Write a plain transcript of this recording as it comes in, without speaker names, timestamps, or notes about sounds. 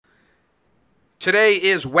Today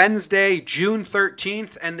is Wednesday, June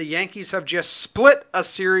 13th, and the Yankees have just split a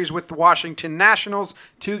series with the Washington Nationals.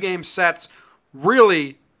 2-game sets.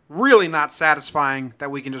 Really not satisfying that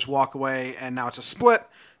we can just walk away and now it's a split.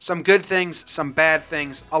 Some good things, some bad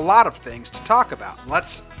things, a lot of things to talk about.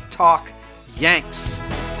 Let's talk Yanks.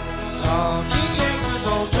 Talking Yanks with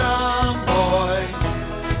old John Boy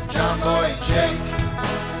and Jake.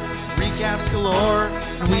 Recaps galore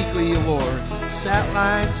and weekly awards. Stat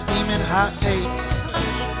lines, steaming hot takes.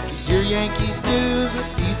 Get your Yankees news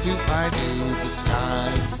with these two fine dudes. It's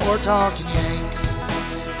time for Talking Yanks.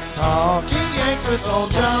 Talking Yanks with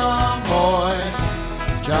old John Boy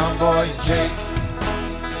and Jake.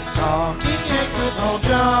 Talking Yanks with old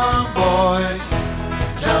John Boy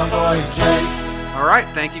and Jake. All right,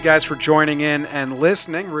 thank you guys for joining in and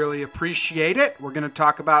listening. Really appreciate it. We're going to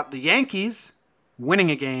talk about the Yankees winning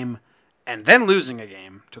a game and then losing a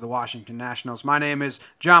game to the Washington Nationals. My name is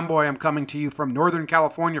John Boy. I'm coming to you from Northern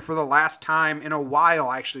California for the last time in a while.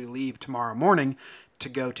 I actually leave tomorrow morning to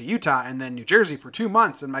go to Utah and then New Jersey for 2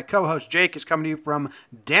 months. And my co-host Jake is coming to you from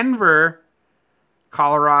Denver,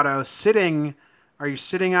 Colorado. Are you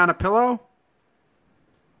sitting on a pillow?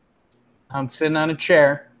 I'm sitting on a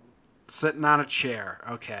chair. Sitting on a chair.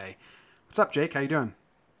 Okay. What's up, Jake? How you doing?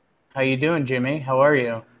 How you doing, Jimmy? How are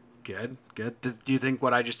you? Good. Do you think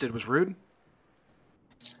what I just did was rude?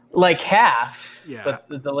 Like half. Yeah.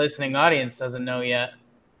 But the listening audience doesn't know yet.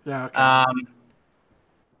 Yeah. Okay.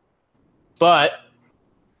 But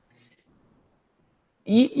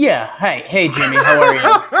yeah. Hey, Jimmy. How are you?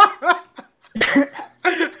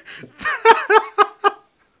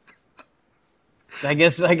 I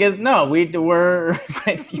guess no. We were.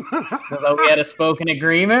 Although we had a spoken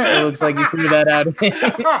agreement, it looks like you threw that out.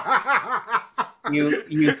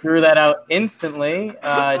 You threw that out instantly.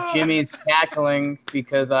 Jimmy's cackling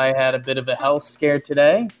because I had a bit of a health scare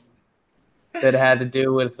today that had to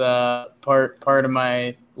do with part of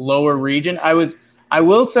my lower region. I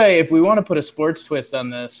will say, if we want to put a sports twist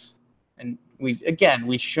on this, and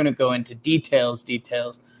we shouldn't go into details,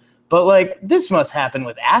 but like this must happen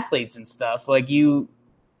with athletes and stuff. Like the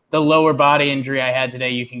lower body injury I had today,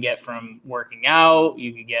 you can get from working out,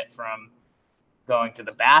 you could get from going to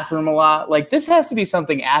the bathroom a lot. Like this has to be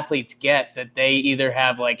something athletes get, that they either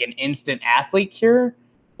have like an instant athlete cure,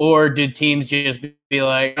 or did teams just be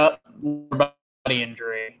like, oh, lower body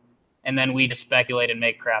injury, and then we just speculate and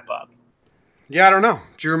make crap up? Yeah, I don't know.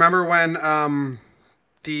 Do you remember when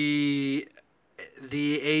the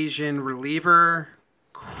Asian reliever?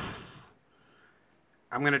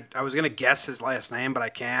 I was gonna guess his last name, but I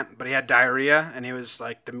can't. But he had diarrhea, and he was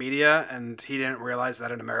like the media, and he didn't realize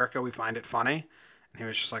that in America we find it funny, and he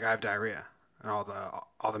was just like, "I have diarrhea," and all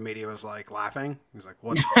the media was like laughing. He was like,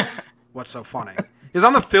 "What's so funny?" He was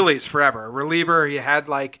on the Phillies forever, a reliever. He had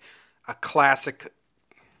like a classic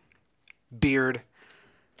beard.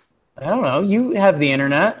 I don't know. You have the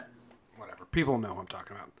internet. Whatever. People know who I'm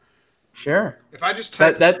talking about. Sure. If I just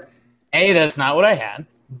type that's not what I had,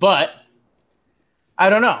 but I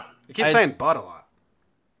don't know. You keep saying "but" a lot.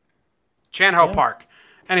 Chanho Park.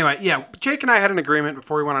 Anyway, yeah, Jake and I had an agreement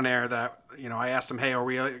before we went on air that, I asked him, hey, are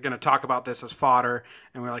we going to talk about this as fodder?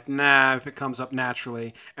 And we're like, nah, if it comes up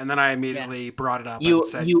naturally. And then I immediately brought it up and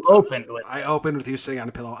said, you opened with I opened with you sitting on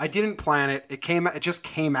a pillow. I didn't plan it. It just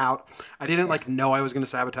came out. I didn't know I was going to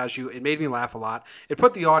sabotage you. It made me laugh a lot. It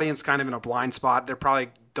put the audience kind of in a blind spot. They probably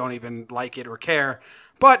don't even like it or care.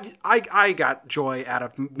 But I got joy out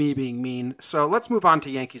of me being mean. So let's move on to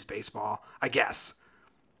Yankees baseball, I guess.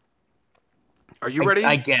 Are you ready?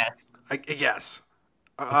 I guess. I guess.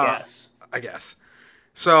 I guess.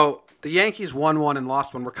 So the Yankees won one and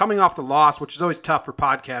lost one. We're coming off the loss, which is always tough for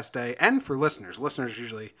podcast day and for listeners. Listeners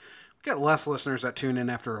usually get less listeners that tune in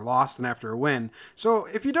after a loss than after a win. So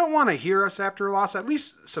if you don't want to hear us after a loss, at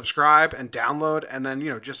least subscribe and download, and then,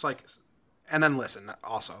 and then listen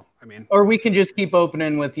also. Or we can just keep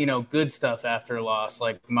opening with, good stuff after a loss,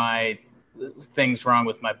 like my things wrong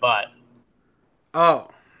with my butt. Oh,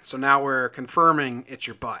 so now we're confirming it's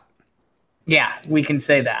your butt. Yeah, we can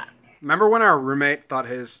say that. Remember when our roommate thought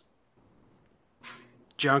his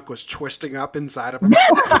junk was twisting up inside of him?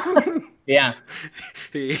 Yeah.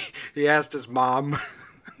 He asked his mom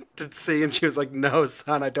to see, and she was like, "No,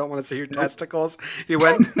 son, I don't want to see your testicles." He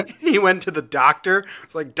went to the doctor.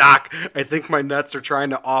 It's like, "Doc, I think my nuts are trying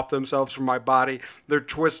to off themselves from my body. They're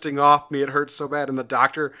twisting off me. It hurts so bad." And the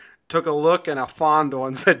doctor took a look and a fondle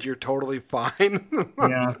and said, "You're totally fine."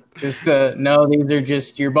 Yeah. Just no, these are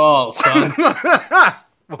just your balls, son.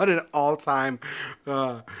 What an all-time.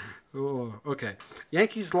 Okay.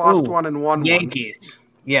 Yankees lost one and won Yankees. one.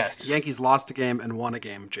 Yes. Yankees lost a game and won a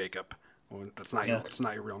game, Jacob. That's not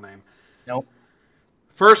your real name. Nope.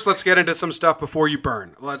 First, let's get into some stuff before you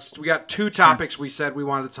burn. We got two topics we said we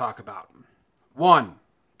wanted to talk about. One,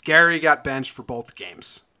 Gary got benched for both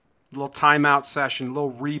games. A little timeout session, a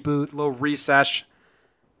little reboot, a little recess.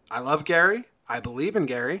 I love Gary. I believe in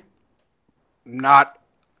Gary. Not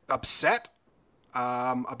upset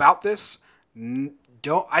about this.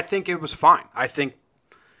 I think it was fine. I think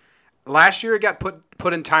last year he got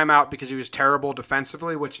put in timeout because he was terrible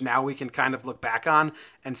defensively, which now we can kind of look back on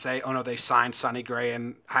and say, oh no, they signed Sonny Gray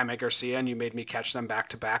and Jaime Garcia and you made me catch them back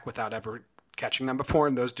to back without ever catching them before,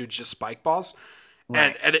 and those dudes just spike balls.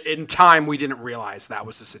 Right. And in time, we didn't realize that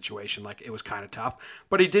was the situation. Like, it was kind of tough.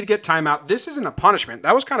 But he did get timeout. This isn't a punishment.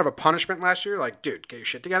 That was kind of a punishment last year. Like, dude, get your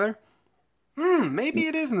shit together. Maybe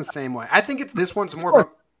it is in the same way. I think this one's more of a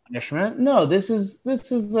punishment. No, this is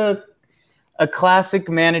a classic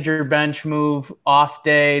manager bench move, off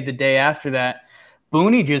day, the day after that.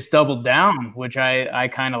 Booney just doubled down, which I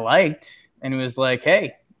kind of liked. And he was like,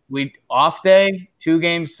 hey, we off day, 2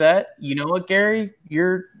 games set. You know what, Gary?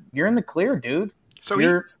 You're in the clear, dude. So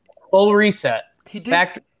you're full reset. He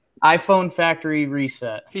did iPhone factory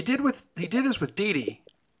reset. He did this with Didi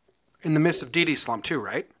in the midst of Didi's slump too,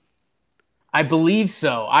 right? I believe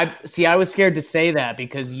so. I was scared to say that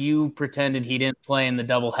because you pretended he didn't play in the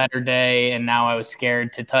doubleheader day, and now I was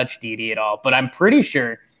scared to touch Didi at all. But I'm pretty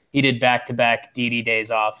sure he did back-to-back Didi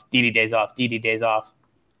days off, Didi days off, Didi days off.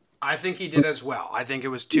 I think he did as well. I think it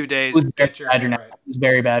was 2 days. Who's Barry Badgernath? Who's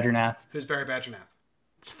Barry Badgernath?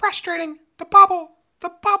 It's frustrating. The bubble.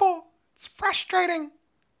 It's frustrating.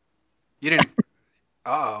 You didn't.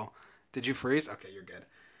 Uh-oh. Did you freeze? Okay, you're good.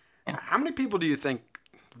 Yeah. How many people do you think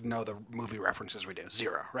know the movie references we do?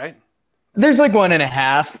 0, right? There's like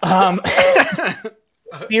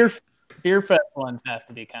 1.5. Beer Fest ones have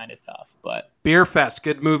to be kind of tough, but Beer Fest,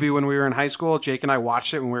 good movie when we were in high school. Jake and I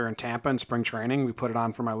watched it when we were in Tampa in spring training. We put it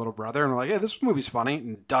on for my little brother, and we're like, "Yeah, this movie's funny,"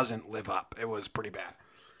 and doesn't live up. It was pretty bad.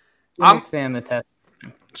 Didn't stand the test.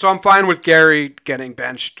 So I'm fine with Gary getting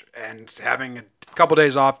benched and having a couple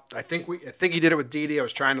days off. I think he did it with Didi. I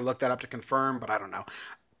was trying to look that up to confirm, but I don't know.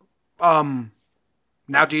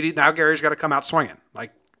 Now Gary's got to come out swinging.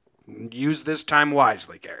 Like, use this time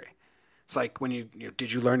wisely, Gary. It's like when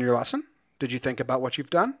did you learn your lesson? Did you think about what you've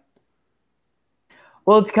done?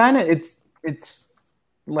 Well, it's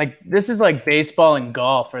like, this is like baseball and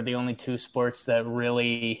golf are the only 2 sports that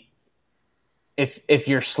really, if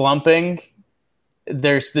you're slumping,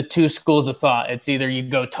 there's the 2 schools of thought. It's either you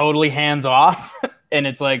go totally hands off and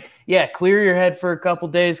it's like, yeah, clear your head for a couple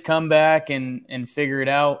days, come back and figure it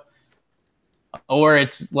out. Or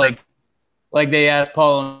it's like they asked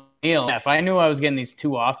Paul O'Neill, if I knew I was getting these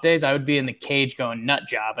 2 off days, I would be in the cage going nut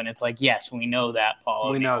job. And it's like, yes, we know that, Paul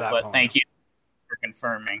O'Neill. We know that, but thank you for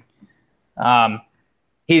confirming.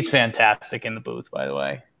 He's fantastic in the booth, by the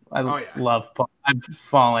way. I love Paul. I've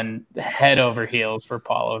fallen head over heels for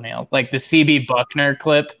Paul O'Neill. Like the CB Buckner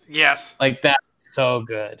clip. Yes. Like, that's so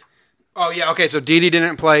good. Oh, yeah. Okay, so Didi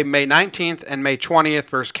didn't play May 19th and May 20th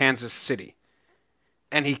versus Kansas City.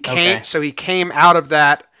 And he came out of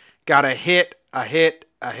that, got a hit,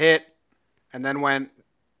 and then went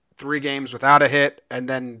 3 games without a hit, and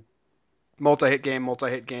then multi-hit game,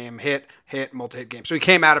 hit, multi-hit game. So he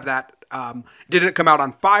came out of that. Didn't come out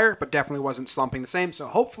on fire, but definitely wasn't slumping the same. So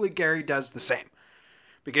hopefully Gary does the same,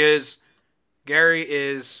 because Gary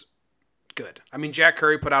is good. I mean, Jack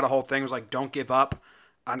Curry put out a whole thing. It was like, don't give up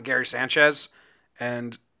on Gary Sanchez.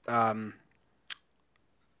 And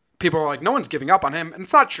people are like, no one's giving up on him. And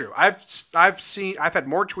it's not true. I've had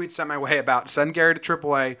more tweets sent my way about send Gary to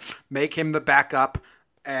AAA, make him the backup,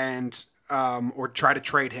 and or try to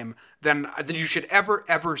trade him than you should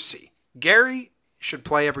ever see. Gary should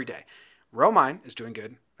play every day. Romine is doing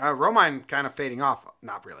good. Romine kind of fading off.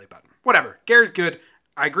 Not really, but whatever. Gary's good.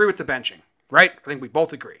 I agree with the benching, right? I think we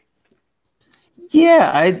both agree.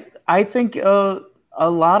 Yeah, I think a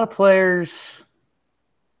lot of players.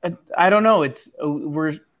 I don't know. It's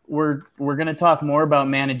we're going to talk more about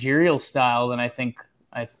managerial style than I think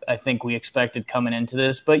we expected coming into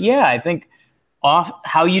this. But yeah, I think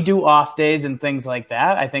how you do off days and things like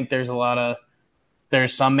that. I think there's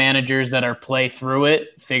some managers that are play through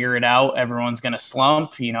it, figure it out. Everyone's going to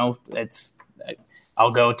slump.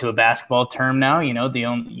 I'll go to a basketball term now. You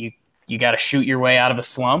got to shoot your way out of a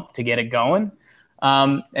slump to get it going.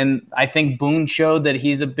 And I think Boone showed that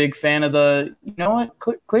he's a big fan of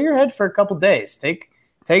clear your head for a couple days. Take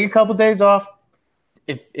a couple days off.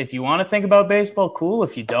 If you want to think about baseball, cool.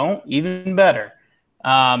 If you don't, even better.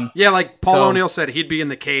 Like Paul O'Neill said, he'd be in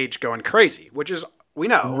the cage going crazy, which is, we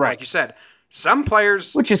know, right. Like you said, some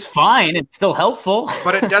players... Which is fine. It's still helpful.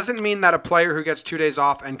 But it doesn't mean that a player who gets 2 days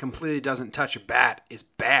off and completely doesn't touch a bat is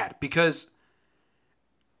bad, because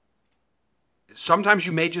sometimes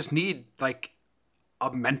you may just need like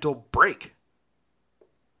a mental break.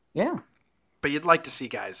 Yeah. But you'd like to see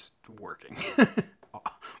guys working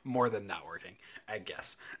more than not working, I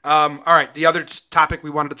guess. All right. The other topic we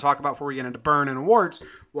wanted to talk about before we get into burn and awards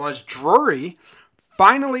was Drury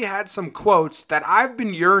finally had some quotes that I've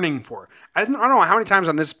been yearning for. I don't know how many times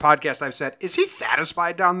on this podcast I've said, is he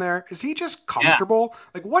satisfied down there? Is he just comfortable? Yeah.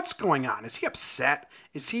 Like, what's going on? Is he upset?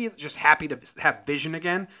 Is he just happy to have vision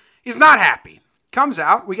again? He's not happy. Comes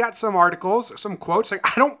out. We got some articles, some quotes like,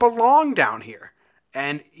 I don't belong down here.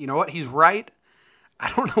 And you know what? He's right.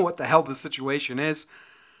 I don't know what the hell the situation is,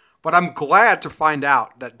 but I'm glad to find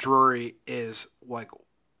out that Drury is like,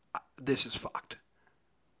 this is fucked.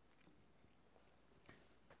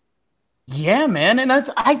 Yeah, man, and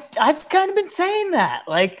I've kind of been saying that,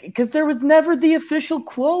 like, because there was never the official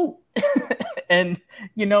quote, and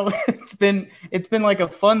you know, it's been like a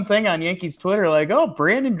fun thing on Yankees Twitter, like, oh,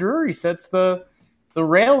 Brandon Drury sets the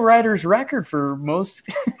Rail Riders record for most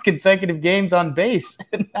consecutive games on base,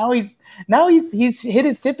 and now he's hit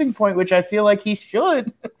his tipping point, which I feel like he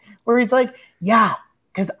should, where he's like, yeah,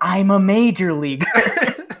 because I'm a major leaguer.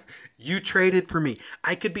 You traded for me.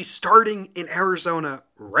 I could be starting in Arizona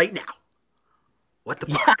right now. What the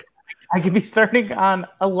fuck? Yeah, I could be starting on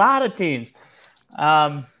a lot of teams.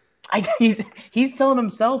 He's telling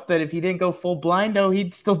himself that if he didn't go full blindo,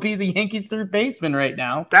 he'd still be the Yankees' third baseman right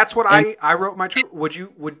now. That's what I wrote my tweet. Would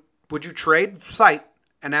you trade Sight,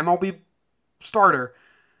 an MLB starter,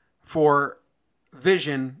 for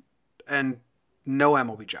vision and no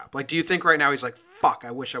MLB job? Like, do you think right now he's like, fuck,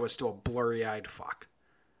 I wish I was still a blurry-eyed fuck?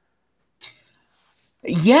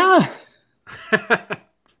 Yeah.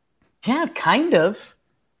 Yeah, kind of.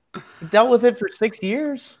 He dealt with it for 6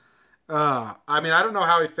 years. I mean, I don't know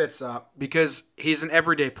how he fits up because he's an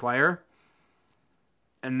everyday player,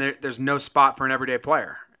 and there's no spot for an everyday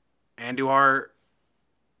player. Andujar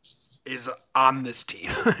is on this team.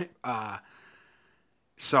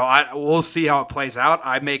 So we'll see how it plays out.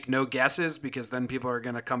 I make no guesses because then people are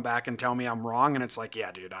going to come back and tell me I'm wrong, and it's like,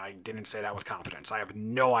 yeah, dude, I didn't say that with confidence. I have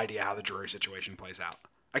no idea how the Drury situation plays out.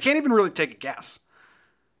 I can't even really take a guess.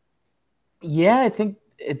 Yeah, I think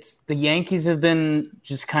it's the Yankees have been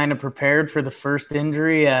just kind of prepared for the first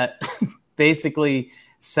injury at basically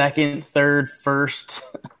second, third, first,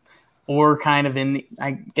 or kind of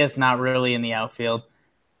I guess not really in the outfield.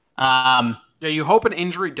 Yeah, you hope an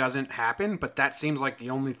injury doesn't happen, but that seems like the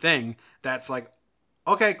only thing that's like,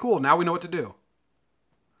 okay, cool, now we know what to do.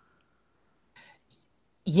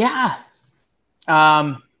 Yeah.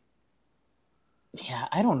 Yeah,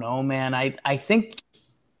 I don't know, man. I think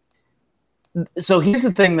so. Here's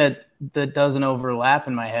the thing that doesn't overlap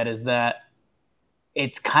in my head is that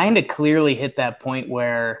it's kind of clearly hit that point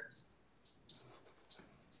where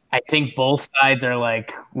I think both sides are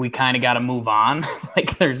like, we kind of got to move on.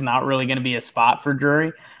 Like, there's not really going to be a spot for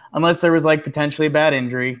Drury unless there was like potentially a bad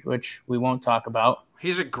injury, which we won't talk about.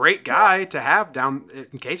 He's a great guy to have down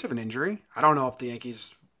in case of an injury. I don't know if the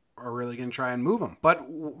Yankees are really going to try and move him, but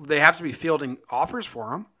they have to be fielding offers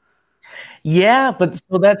for him. Yeah, but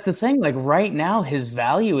so that's the thing. Like, right now, his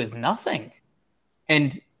value is nothing.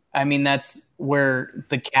 And I mean, that's where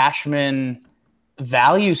the Cashman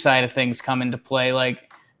value side of things come into play.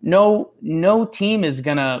 Like, no team is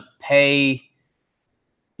going to pay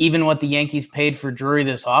even what the Yankees paid for Drury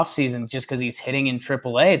this offseason just because he's hitting in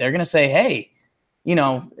AAA. They're going to say, hey, you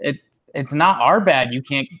know, it's not our bad you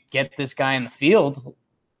can't get this guy in the field.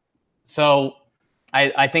 So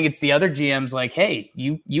I think it's the other GMs like, hey,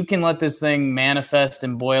 you can let this thing manifest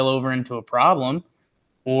and boil over into a problem,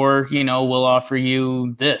 or, you know, we'll offer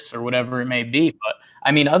you this or whatever it may be. But,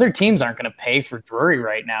 I mean, other teams aren't going to pay for Drury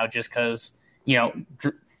right now just because, you know,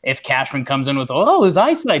 if Cashman comes in with, oh, his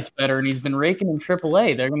eyesight's better and he's been raking in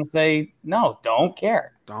AAA, they're going to say, no, don't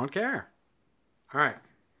care. Don't care. All right.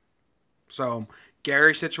 So,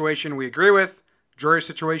 Gary's situation we agree with. Drury's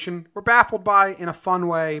situation we're baffled by in a fun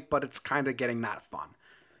way, but it's kind of getting that fun.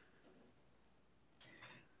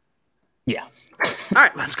 Yeah. All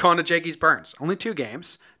right, let's go on to Jakey's Burns. Only 2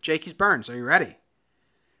 games. Jakey's Burns, are you ready?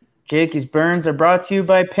 Jakey's Burns are brought to you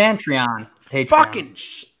by Patreon. Fucking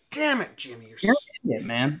damn it, Jimmy. You're an idiot,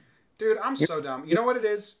 man. Dude, I'm so dumb. You know what it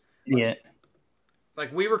is? Yeah.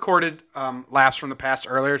 Like, we recorded Laughs from the Past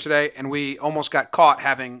earlier today, and we almost got caught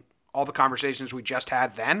having all the conversations we just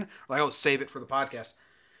had then. Like, oh, save it for the podcast.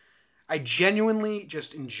 I genuinely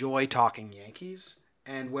just enjoy talking Yankees.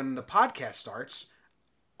 And when the podcast starts,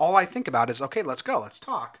 all I think about is, okay, let's go. Let's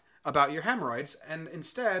talk about your hemorrhoids. And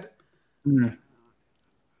instead,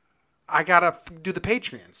 I got to do the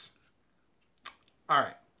Patreons. All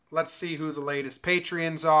right. Let's see who the latest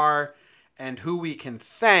Patreons are and who we can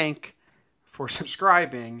thank for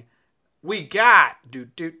subscribing. We got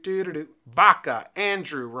Vaca,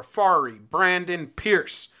 Andrew, Rafari, Brandon,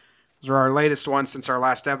 Pierce. Those are our latest ones since our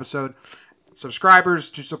last episode.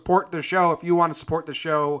 Subscribers to support the show. If you want to support the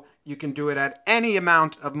show, you can do it at any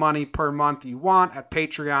amount of money per month you want at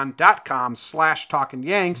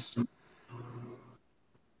patreon.com/talkingyanks.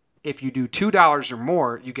 If you do $2 or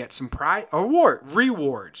more, you get some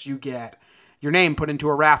rewards. You get your name put into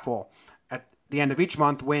a raffle. At the end of each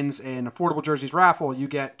month, wins an Affordable Jerseys raffle. You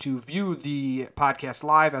get to view the podcast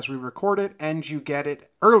live as we record it, and you get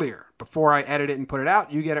it earlier. Before I edit it and put it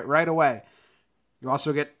out, you get it right away. You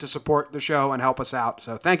also get to support the show and help us out.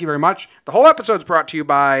 So thank you very much. The whole episode's brought to you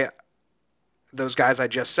by those guys I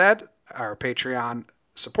just said, our Patreon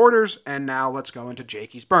supporters. And now let's go into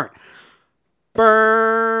Jakey's Burn.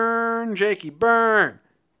 Burn, Jakey, burn.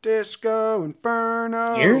 Disco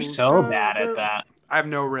Inferno. You're so bad at that. I have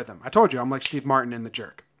no rhythm. I told you, I'm like Steve Martin in The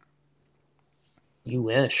Jerk. You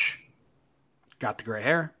wish. Got the gray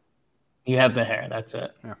hair. You have the hair. That's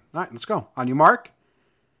it. Yeah. All right, let's go. On your mark.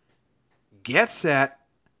 Get set.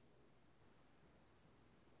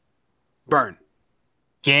 Burn.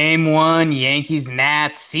 Game 1, Yankees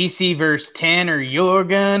Nats, CC versus Tanner. You're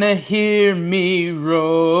gonna hear me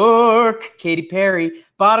rourke. Katy Perry.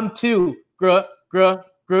 Bottom 2,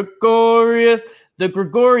 Gregorius. The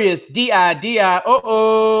Gregorius,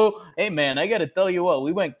 D-I-D-I-O-O. Hey, man, I got to tell you what.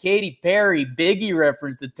 We went Katy Perry, Biggie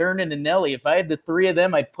reference to turn into Nelly. If I had the three of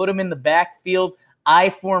them, I'd put them in the backfield,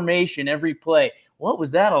 I formation every play. What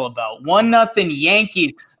was that all about? 1-0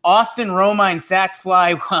 Yankees. Austin Romine sack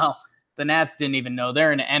fly. Well, the Nats didn't even know.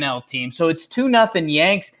 They're an NL team. So it's 2-0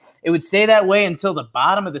 Yanks. It would stay that way until the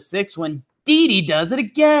bottom of the 6th when Didi does it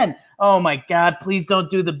again. Oh, my God. Please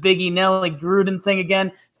don't do the Biggie Nelly Gruden thing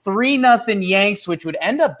again. 3-0 Yanks, which would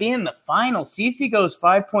end up being the final. CC goes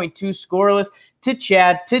 5.2 scoreless to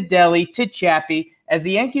Chad, to Deli, to Chappie as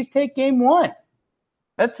the Yankees take game 1.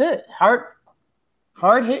 That's it. Hard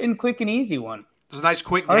hitting, quick and easy one. It was a nice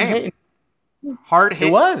quick game. Hard hit.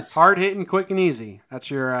 It was. Hard hitting, quick and easy. That's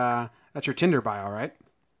your Tinder bio, right?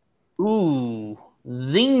 Ooh.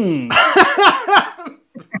 Zing.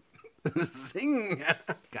 Zing.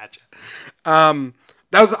 Gotcha.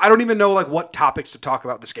 That was, I don't even know like what topics to talk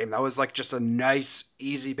about this game. That was like just a nice,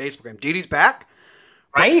 easy baseball game. Didi's back.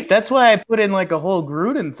 Right? That's why I put in like a whole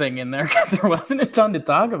Gruden thing in there because there wasn't a ton to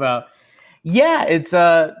talk about. Yeah, it's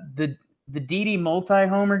the Didi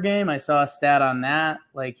multi-homer game. I saw a stat on that.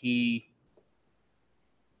 Like Didi's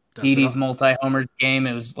multi-homers game,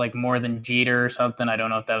 it was like more than Jeter or something. I don't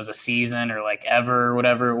know if that was a season or like ever or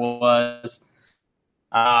whatever it was.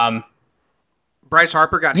 Bryce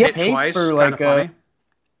Harper got hit twice. For kind of funny.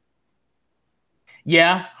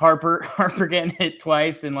 Yeah, Harper getting hit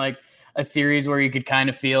twice in like a series where you could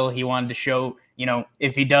kind of feel he wanted to show,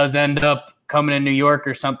 if he does end up coming to New York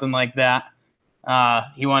or something like that,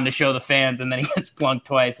 he wanted to show the fans, and then he gets plunked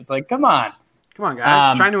twice. It's like, come on. Come on,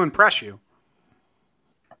 guys. Trying to impress you.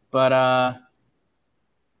 But,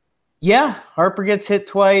 yeah, Harper gets hit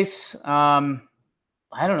twice. I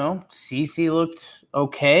don't know. CC looked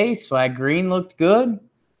okay. Swag Green looked good.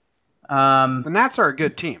 The Nats are a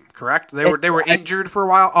good team, correct? They were injured for a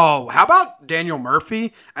while. Oh, how about Daniel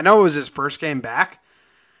Murphy? I know it was his first game back.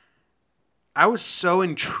 I was so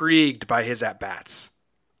intrigued by his at-bats.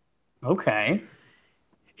 Okay.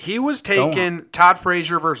 He was taking Todd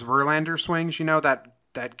Frazier versus Verlander swings. You know, that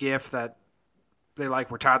gif that they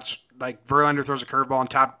like where Todd's like Verlander throws a curveball and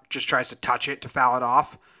Todd just tries to touch it to foul it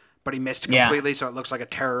off, but he missed completely, so it looks like a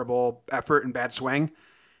terrible effort and bad swing.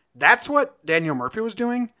 That's what Daniel Murphy was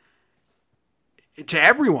doing to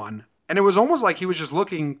everyone, and it was almost like he was just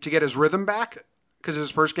looking to get his rhythm back because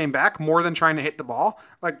his first game back more than trying to hit the ball.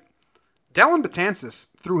 Like Dellin Betances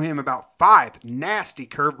threw him about 5 nasty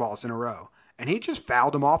curveballs in a row, and he just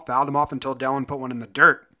fouled him off until Dellin put one in the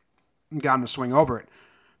dirt and got him to swing over it.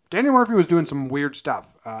 Daniel Murphy was doing some weird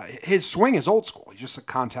stuff. His swing is old school. He's just a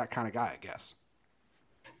contact kind of guy, I guess.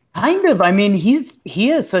 Kind of. I mean, he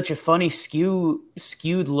has such a funny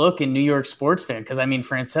skewed look in New York sports fan because, I mean,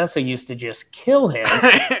 Francesa used to just kill him.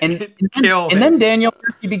 And then Daniel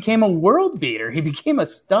Murphy became a world beater. He became a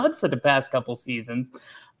stud for the past couple seasons.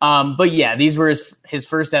 But, yeah, these were his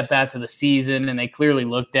first at-bats of the season, and they clearly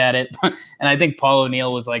looked at it. And I think Paul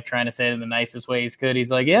O'Neill was, like, trying to say it in the nicest way he could.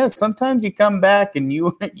 He's like, yeah, sometimes you come back and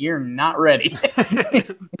you're not ready.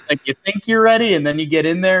 Like, you think you're ready, and then you get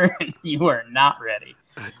in there, and you are not ready.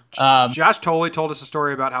 Josh Tolley told us a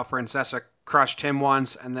story about how Francesa crushed him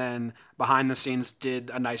once and then behind the scenes did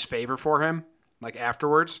a nice favor for him, like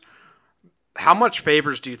afterwards. How much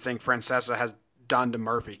favors do you think Francesa has done to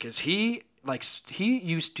Murphy? Because he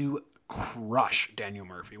used to crush Daniel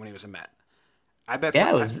Murphy when he was a Met. I bet.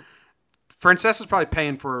 Yeah, it was. Francesa's probably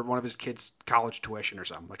paying for one of his kids' college tuition or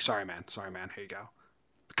something. Like, sorry, man. Here you go.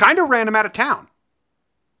 Kind of ran him out of town.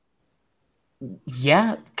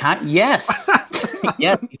 Yeah, yes.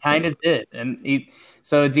 Yes, he kind of did. And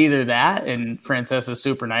so it's either that and Francesa's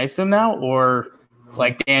super nice to him now, or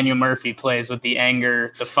like Daniel Murphy plays with the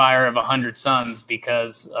anger, the fire of 100 suns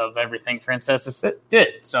because of everything Francesa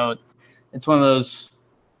did. So it's one of those,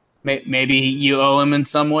 maybe you owe him in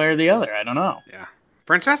some way or the other. I don't know. Yeah.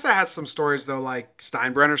 Francesa has some stories, though, like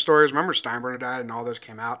Steinbrenner stories. Remember Steinbrenner died and all those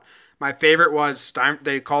came out? My favorite was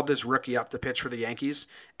they called this rookie up to pitch for the Yankees,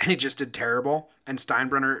 and he just did terrible. And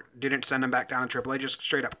Steinbrenner didn't send him back down to AAA, just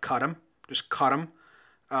straight up cut him. Just cut him.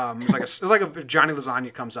 It was like if Johnny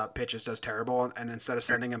Lasagna comes up, pitches, does terrible, and instead of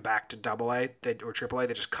sending him back to AA or AAA,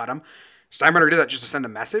 they just cut him. Steinbrenner did that just to send a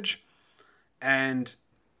message. And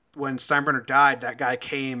when Steinbrenner died, that guy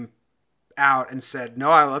came out and said, "No,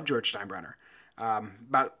 I love George Steinbrenner,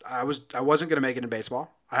 but I wasn't going to make it in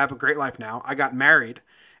baseball. I have a great life now. I got married."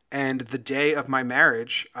 And the day of my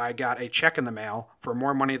marriage, I got a check in the mail for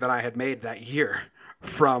more money than I had made that year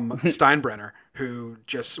from Steinbrenner, who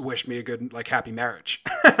just wished me a good, happy marriage.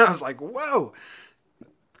 I was like, whoa.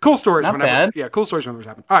 Cool stories. Not bad. Yeah, cool stories whenever it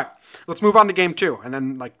happen. All right, let's move on to game 2. And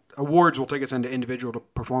then, awards will take us into individual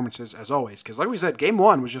performances, as always. Because, like we said, game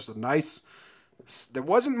 1 was just a nice... There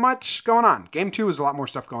wasn't much going on. Game 2 is a lot more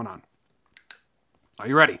stuff going on. Are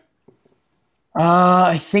you ready?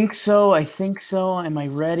 I think so. Am I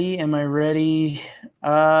ready? Bing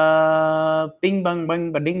bang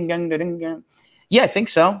bang ba ding dang da ding dang. Yeah, I think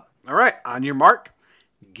so. All right. On your mark,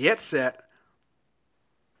 get set,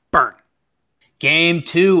 burn. Game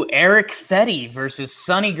 2, Eric Fetty versus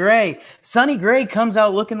Sonny Gray. Sonny Gray comes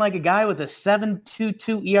out looking like a guy with a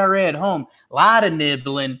 7.22 ERA at home. A lot of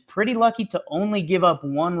nibbling. Pretty lucky to only give up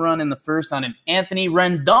 1 run in the first on an Anthony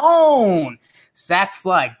Rendon sac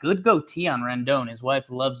fly. Good goatee on Rendon. His wife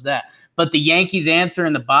loves that. But the Yankees answer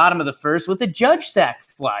in the bottom of the first with a Judge sac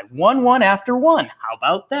fly. 1-1 after 1. How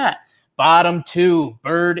about that? Bottom 2,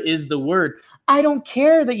 Bird is the word. I don't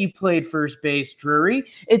care that you played first base, Drury.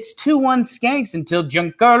 It's 2-1 skanks until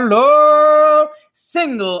Giancarlo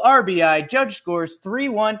single RBI. Judge scores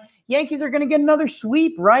 3-1. Yankees are going to get another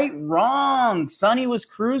sweep, right? Wrong. Sonny was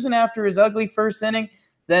cruising after his ugly first inning.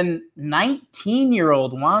 Then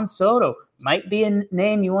 19-year-old Juan Soto might be a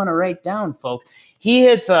name you want to write down, folks. He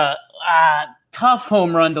hits a tough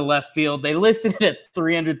home run to left field. They listed it at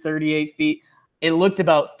 338 feet. It looked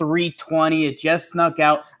about 320. It just snuck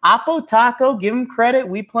out. Apo Taco, give him credit.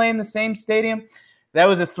 We play in the same stadium. That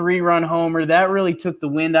was a 3-run homer. That really took the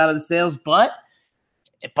wind out of the sails. But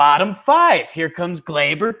at bottom 5, here comes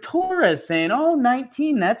Gleyber Torres saying,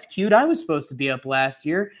 19, that's cute. I was supposed to be up last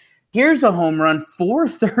year. Here's a home run,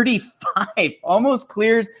 435. Almost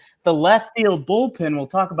clears the left field bullpen. We'll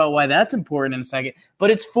talk about why that's important in a second. But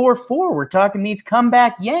it's 4-4. We're talking these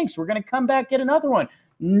comeback Yanks. We're going to come back, get another one.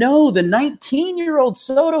 No, the 19-year-old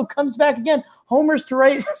Soto comes back again. Homers to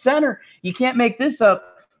right center. You can't make this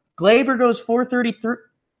up. Gleyber goes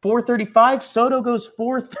 435. Soto goes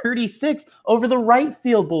 436 over the right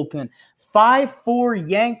field bullpen.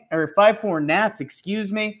 5-4 Nats,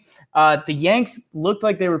 excuse me. The Yanks looked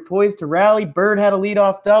like they were poised to rally. Bird had a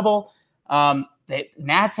leadoff double. The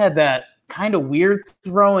Nats had that kind of weird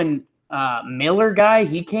throwing Miller guy.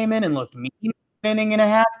 He came in and looked mean inning and a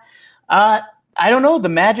half. I don't know. The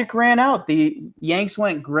magic ran out. The Yanks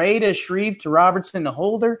went Gray to Shreve to Robertson to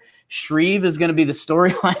Holder. Shreve is going to be the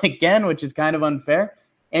storyline again, which is kind of unfair.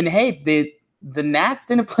 And hey, the Nats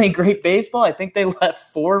didn't play great baseball. I think they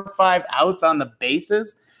left 4 or 5 outs on the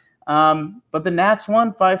bases. But the Nats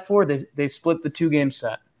won 5-4. They split the 2-game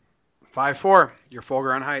set. 5-4. You're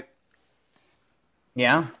Folger on height.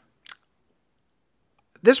 Yeah.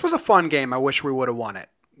 This was a fun game. I wish we would have won it.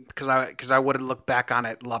 Because I would have looked back on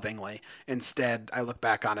it lovingly. Instead, I look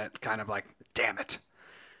back on it kind of like, damn it.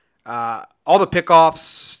 All the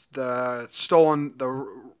pickoffs, the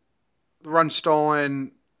run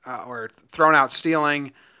stolen, or thrown out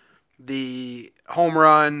stealing, the home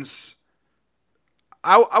runs.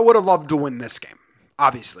 I would have loved to win this game.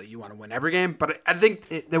 Obviously, you want to win every game, but I think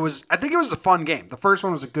it was a fun game. The first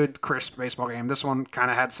one was a good, crisp baseball game. This one kind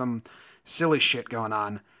of had some silly shit going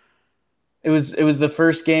on. It was the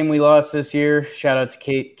first game we lost this year. Shout out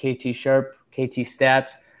to KT Sharp, KT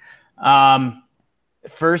Stats.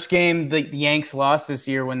 First game the Yanks lost this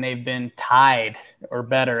year when they've been tied or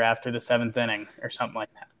better after the 7th inning or something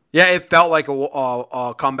like that. Yeah, it felt like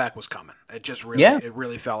a comeback was coming. It just it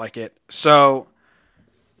really felt like it. So,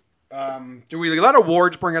 do we let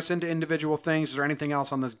awards bring us into individual things? Is there anything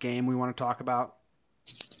else on this game we want to talk about?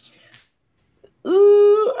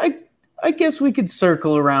 I guess we could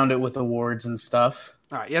circle around it with awards and stuff.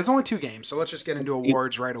 All right, yeah, there's only 2 games, so let's just get into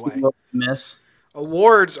awards right away. Miss.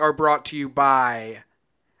 Awards are brought to you by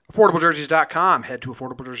AffordableJerseys.com. Head to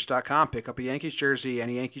AffordableJerseys.com. Pick up a Yankees jersey,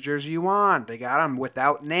 any Yankee jersey you want. They got them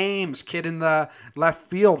without names. Kid in the left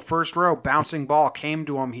field, first row, bouncing ball came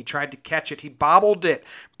to him. He tried to catch it. He bobbled it.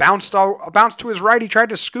 Bounced to his right. He tried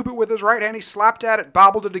to scoop it with his right hand. He slapped at it,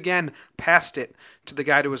 bobbled it again, passed it to the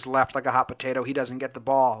guy to his left like a hot potato. He doesn't get the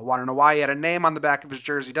ball. Want to know why? He had a name on the back of his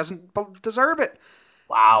jersey. He doesn't deserve it.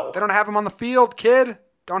 Wow. They don't have him on the field, kid.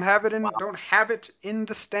 Don't have it in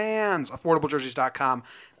the stands. AffordableJerseys.com.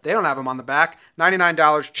 They don't have him on the back.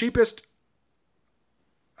 $99, cheapest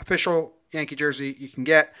official Yankee jersey you can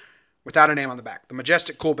get without a name on the back. The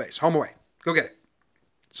Majestic Cool Base, home away. Go get it.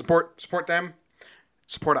 Support them.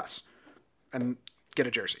 Support us, and get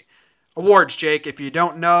a jersey. Awards, Jake. If you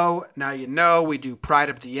don't know, now you know. We do Pride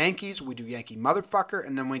of the Yankees. We do Yankee Motherfucker,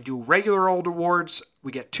 and then we do regular old awards.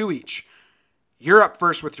 We get 2 each. You're up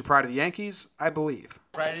first with your Pride of the Yankees, I believe.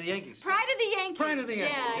 Pride of the Yankees. Pride of the Yankees. Pride of the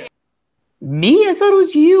Yankees. Yeah. Me? I thought it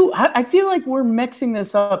was you. I feel like we're mixing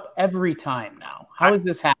this up every time now. How is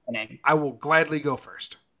this happening? I will gladly go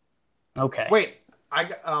first. Okay. Wait, I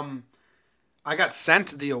got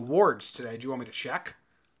sent the awards today. Do you want me to check?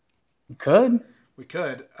 You could. We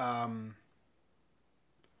could.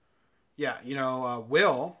 Yeah,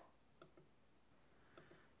 Will.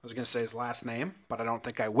 I was going to say his last name, but I don't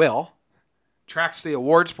think I will. Tracks the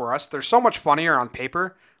awards for us. They're so much funnier on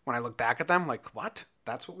paper when I look back at them. Like, what?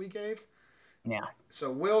 That's what we gave? Yeah.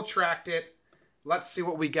 So Will tracked it. Let's see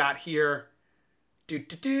what we got here. This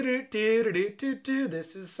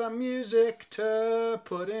is some music to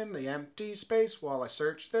put in the empty space while I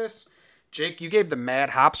search this. Jake, you gave the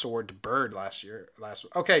Mad Hops Award to Bird last year.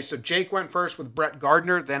 Okay, so Jake went first with Brett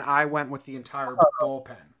Gardner. Then I went with the entire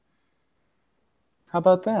bullpen. How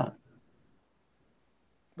about that?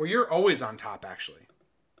 Well, you're always on top, actually.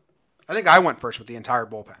 I think I went first with the entire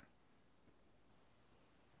bullpen.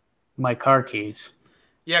 My car keys.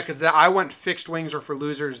 Yeah, because I went fixed wings or for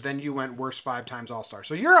losers. Then you went worst 5 times All-Star.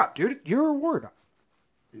 So you're up, dude. Your award.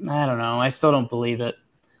 I don't know. I still don't believe it.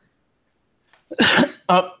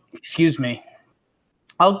 Oh, excuse me.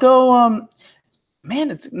 I'll go. Man,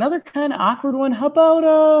 it's another kind of awkward one. How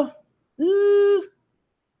about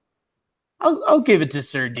I'll give it to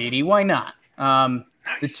Sir Didi. Why not? Nice.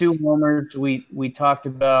 The 2 homers we talked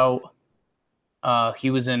about. He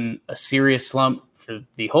was in a serious slump for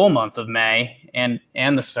the whole month of May and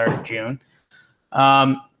the start of June.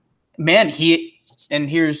 Man, here's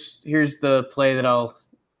the play that I'll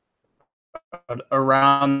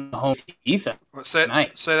around the home defense. Say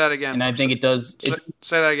that again. And I think it does.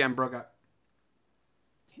 Say that again, Broga.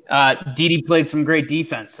 Didi played some great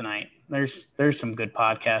defense tonight. There's some good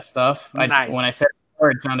podcast stuff. Nice. When I said it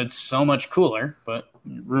before, it sounded so much cooler, but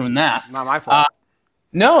ruined that. Not my fault.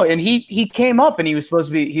 No, and he came up and he was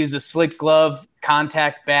a slick glove,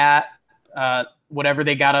 contact bat. Whatever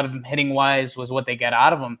they got out of him hitting wise was what they got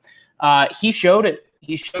out of him. He showed it.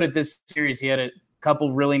 He showed it this series. He had a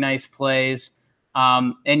couple really nice plays.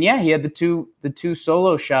 And yeah, he had the two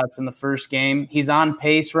solo shots in the first game. He's on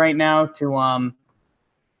pace right now to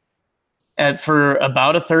for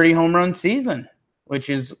about a 30 home run season, which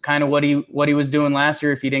is kind of what he was doing last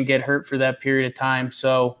year if he didn't get hurt for that period of time.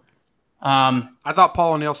 So I thought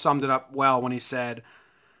Paul O'Neill summed it up well when he said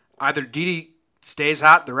either Didi stays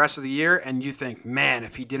hot the rest of the year and you think, man,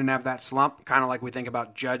 if he didn't have that slump, kind of like we think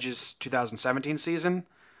about Judge's 2017 season,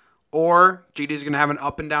 or Didi's going to have an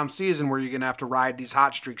up and down season where you're going to have to ride these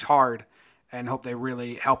hot streaks hard and hope they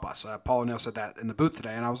really help us. Paul O'Neill said that in the booth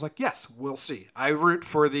today, and I was like, yes, we'll see. I root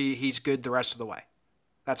for he's good the rest of the way.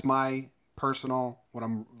 That's my personal, what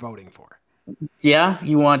I'm voting for. Yeah,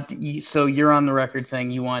 so you're on the record saying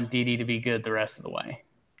you want Didi to be good the rest of the way.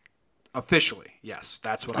 Officially, yes.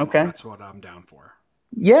 That's what I'm down for.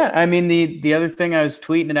 Yeah, I mean the other thing I was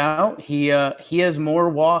tweeting it out, he has more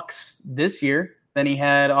walks this year than he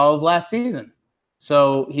had all of last season.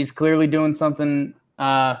 So he's clearly doing something,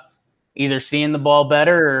 either seeing the ball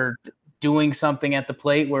better or doing something at the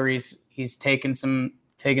plate where he's taking some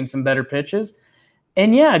better pitches.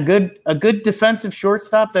 And yeah, a good defensive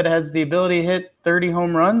shortstop that has the ability to hit 30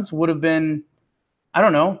 home runs would have been, I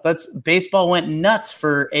don't know, baseball went nuts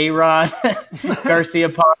for A-Rod, Garcia,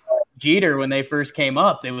 Jeter when they first came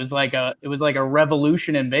up. It was like a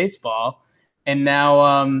revolution in baseball. And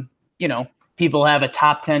now people have a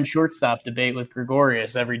top 10 shortstop debate with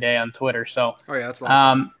Gregorius every day on Twitter. So that's a lot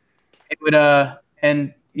of fun. It would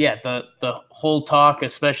and yeah, the whole talk,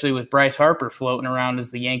 especially with Bryce Harper floating around, is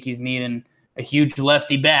the Yankees needing a huge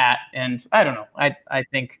lefty bat. And I don't know. I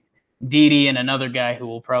think Didi and another guy who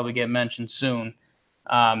will probably get mentioned soon.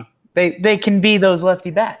 They can be those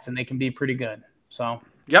lefty bats, and they can be pretty good. So.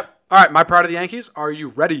 Yep. All right, my pride of the Yankees. Are you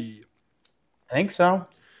ready? I think so.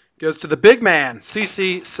 Goes to the big man,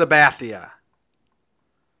 CC Sabathia.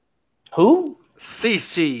 Who?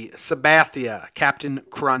 CC Sabathia, Captain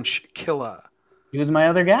Crunch Killer. He was my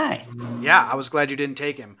other guy. Yeah, I was glad you didn't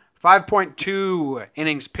take him. 5.2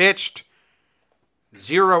 innings pitched,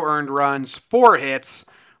 0 earned runs, 4 hits.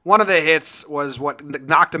 One of the hits was what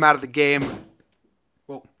knocked him out of the game.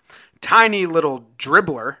 Well, tiny little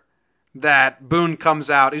dribbler that Boone comes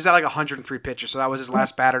out. He was at like 103 pitches, so that was his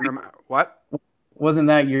last batter. What? Wasn't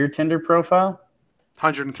that your Tinder profile?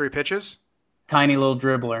 103 pitches? Tiny little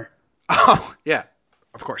dribbler. Oh, yeah,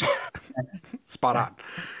 of course. Spot on.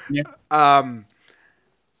 Yeah.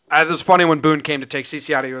 It was funny when Boone came to take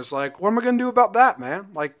CC out. He was like, what am I going to do about that, man?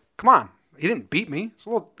 Like, come on. He didn't beat me. He's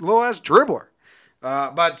a little-ass dribbler.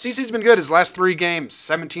 But CC's been good his last 3 games.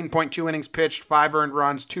 17.2 innings pitched, 5 earned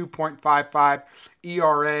runs, 2.55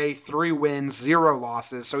 ERA, 3 wins, 0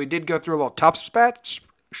 losses. So he did go through a little tough stretch.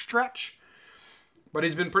 But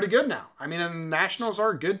he's been pretty good now. I mean, and the Nationals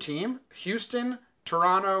are a good team. Houston,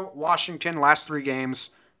 Toronto, Washington, last 3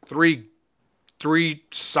 games, three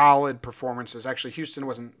solid performances. Actually, Houston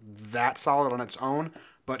wasn't that solid on its own,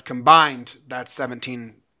 but combined, that's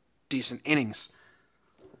 17 decent innings.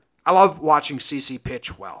 I love watching CC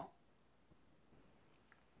pitch well.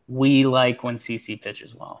 We like when CC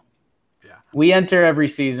pitches well. Yeah. We enter every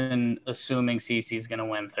season assuming CC's going to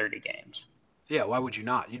win 30 games. Yeah, why would you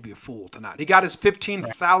not? You'd be a fool to not. He got his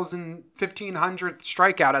 1500th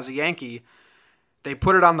strikeout as a Yankee. They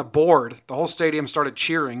put it on the board. The whole stadium started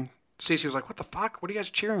cheering. CC was like, what the fuck? What are you guys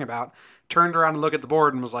cheering about? Turned around and looked at the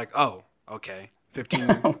board and was like, oh, okay.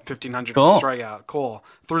 1500th cool. strikeout. Cool.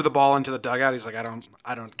 Threw the ball into the dugout. He's like,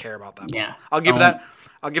 I don't care about that. Yeah. I'll give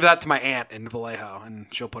that to my aunt in Vallejo, and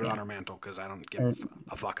she'll put it on her mantle because I don't give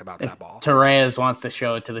a fuck about that ball. Torres wants to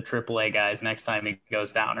show it to the AAA guys next time he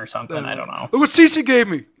goes down or something. I don't know. Look what CC gave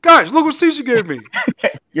me. Guys, look what CC gave me.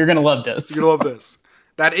 You're going to love this. You're going to love this.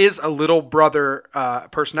 That is a little brother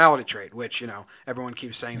personality trait, which, everyone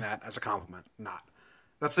keeps saying that as a compliment. Not.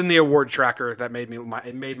 That's in the award tracker that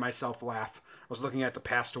made myself laugh. I was looking at the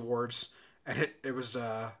past awards, and it was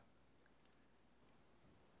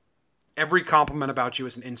every compliment about you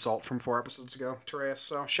is an insult from 4 episodes ago, Tereus.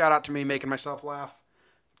 So shout out to me making myself laugh.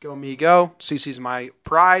 Go me, go. CC's my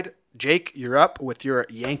pride. Jake, you're up with your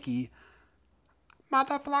Yankee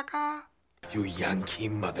motherfucker. You Yankee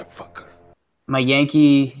motherfucker. My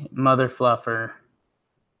Yankee mother fluffer.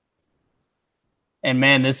 And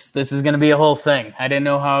man, this is going to be a whole thing. I didn't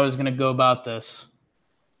know how I was going to go about this.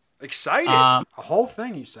 Excited. A whole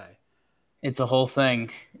thing, you say? It's a whole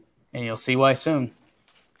thing, and you'll see why soon.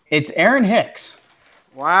 It's Aaron Hicks.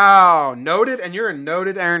 Wow, noted, and you're a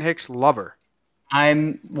noted Aaron Hicks lover.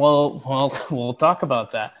 We'll talk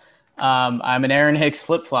about that. I'm an Aaron Hicks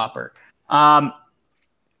flip-flopper. Call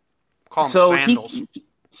him Sandals.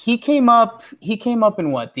 He came up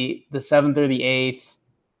in what, the 7th or the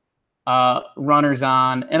 8th runners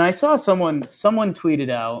on, and I saw someone tweeted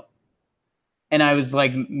out, and I was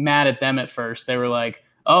like mad at them at first. They were like,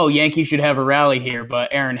 "Oh, Yankees should have a rally here, but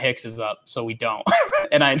Aaron Hicks is up, so we don't."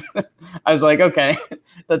 And I was like, "Okay,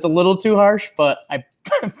 that's a little too harsh," but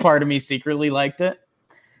part of me secretly liked it.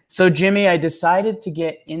 So Jimmy, I decided to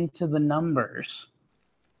get into the numbers.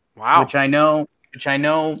 Wow, which I know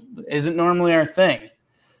isn't normally our thing.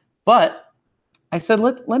 But I said,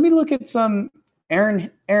 let me look at some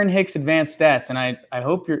Aaron Hicks advanced stats, and I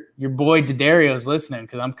hope your boy D'Addario's listening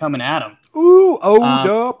because I'm coming at him. Ooh,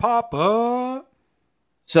 da papa.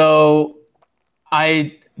 So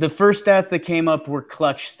the first stats that came up were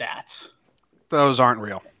clutch stats. Those aren't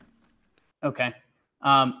real. Okay.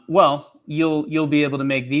 Well, you'll be able to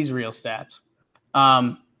make these real stats.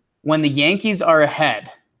 When the Yankees are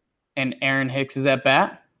ahead and Aaron Hicks is at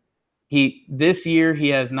bat, this year he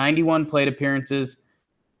has 91 plate appearances.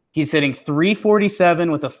 He's hitting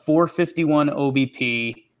 .347 with a .451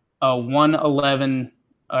 OBP, a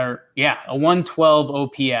 112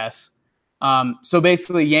 OPS. So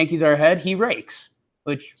basically, Yankees are ahead. He rakes,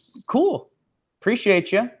 which cool.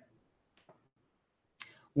 Appreciate you.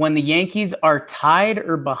 When the Yankees are tied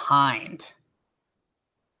or behind,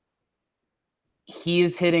 he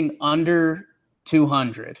is hitting under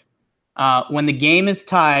 200. When the game is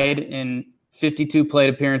tied in 52 plate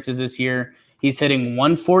appearances this year, he's hitting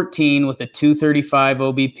 114 with a 235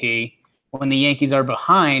 OBP. When the Yankees are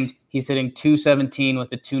behind, he's hitting 217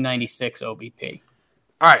 with a 296 OBP.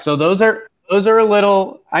 All right. So those are a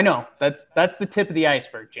little. I know that's the tip of the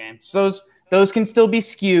iceberg, James. Those can still be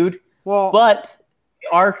skewed. Well, but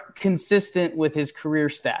are consistent with his career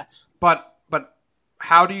stats. But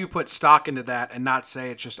how do you put stock into that and not say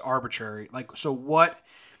it's just arbitrary? Like, so what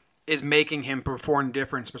is making him perform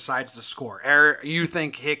difference besides the score? You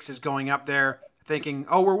think Hicks is going up there thinking,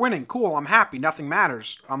 oh, we're winning, cool, I'm happy, nothing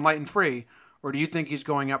matters, I'm light and free? Or do you think he's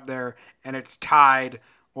going up there and it's tied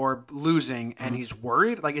or losing and he's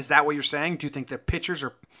worried? Like, is that what you're saying? Do you think the pitchers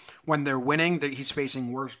are, when they're winning, that he's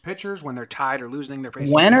facing worse pitchers? When they're tied or losing, they're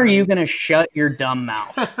facing... When are you going to shut your dumb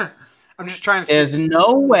mouth? I'm just trying to... There's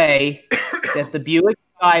no way that the Buick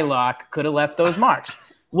Skylock could have left those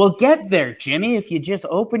marks. We'll get there, Jimmy, if you just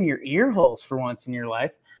open your ear holes for once in your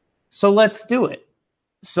life. So let's do it.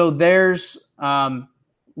 So there's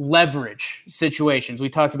leverage situations. We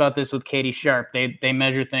talked about this with Katie Sharp. They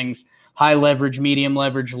measure things high leverage, medium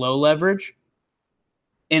leverage, low leverage.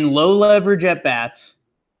 In low leverage at bats,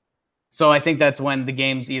 so I think that's when the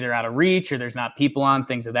game's either out of reach or there's not people on,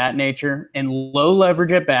 things of that nature. In low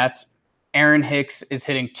leverage at bats, Aaron Hicks is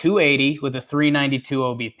hitting 280 with a 392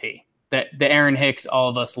 OBP. That the Aaron Hicks all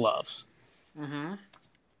of us loves. Mm-hmm.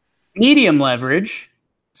 Medium leverage,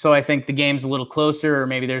 so I think the game's a little closer, or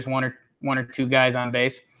maybe there's one or two guys on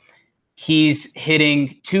base. He's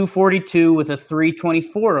hitting 242 with a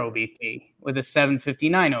 324 OBP with a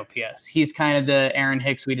 759 OPS. He's kind of the Aaron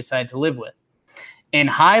Hicks we decided to live with. In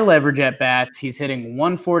high leverage at bats, he's hitting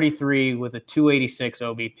 143 with a 286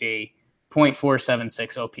 OBP,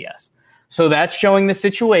 0.476 OPS. So that's showing the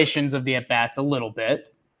situations of the at bats a little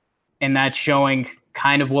bit, and that's showing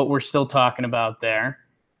kind of what we're still talking about there.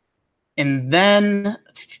 And then,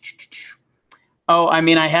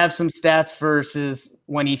 I have some stats versus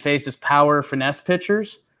when he faces power finesse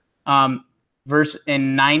pitchers. Versus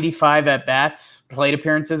in 95 at-bats, plate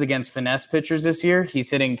appearances against finesse pitchers this year, he's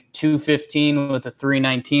hitting 215 with a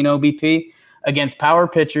 319 OBP. Against power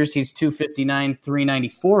pitchers, he's 259,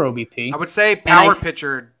 394 OBP. I would say power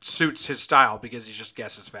pitcher suits his style because he just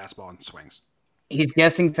guesses fastball and swings. He's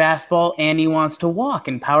guessing fastball and he wants to walk,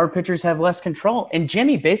 and power pitchers have less control. And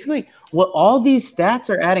Jimmy, basically what all these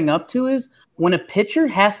stats are adding up to is when a pitcher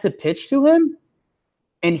has to pitch to him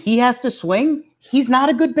and he has to swing, he's not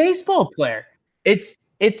a good baseball player. It's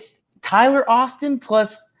Tyler Austin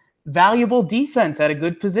plus valuable defense at a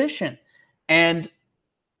good position. And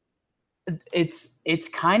it's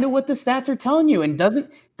kind of what the stats are telling you. And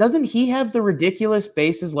doesn't he have the ridiculous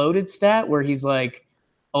bases loaded stat where he's like,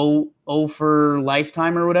 oh for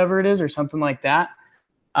lifetime or whatever it is, or something like that?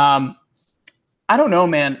 I don't know,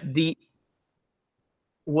 man.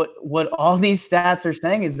 What all these stats are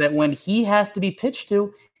saying is that when he has to be pitched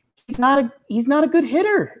to, he's not a good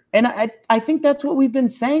hitter. And I think that's what we've been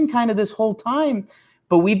saying kind of this whole time.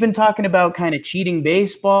 But we've been talking about kind of cheating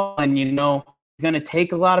baseball and, he's going to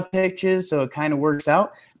take a lot of pitches, so it kind of works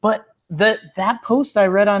out. But that post I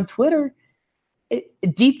read on Twitter,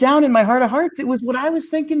 deep down in my heart of hearts, it was what I was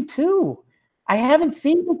thinking too. I haven't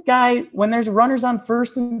seen this guy when there's runners on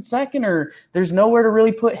first and second or there's nowhere to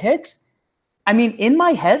really put Hicks. I mean, in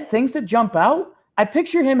my head, things that jump out, I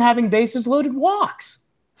picture him having bases loaded walks.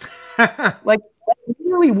 Like, that's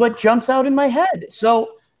really what jumps out in my head.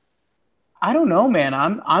 So I don't know, man.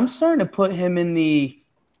 I'm starting to put him in the,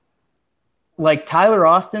 like, Tyler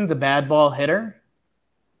Austin's a bad ball hitter.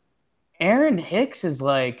 Aaron Hicks is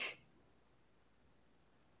like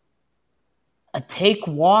a take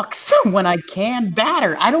walks when I can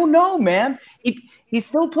batter. I don't know, man. He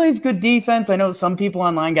still plays good defense. I know some people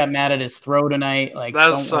online got mad at his throw tonight. Like,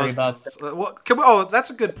 don't worry about that. That's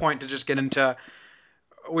a good point to just get into.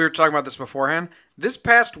 We were talking about this beforehand. This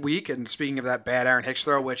past week, and speaking of that bad Aaron Hicks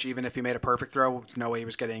throw, which even if he made a perfect throw, there's no way he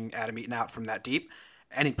was getting Adam Eaton out from that deep.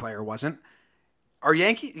 Any player wasn't. Our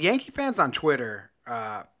Yankee fans on Twitter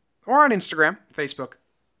or on Instagram, Facebook,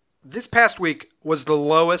 this past week was the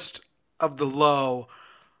lowest of the low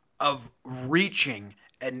of reaching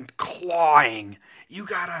and clawing. You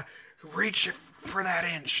gotta reach for that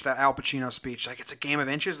inch, that Al Pacino speech. Like, it's a game of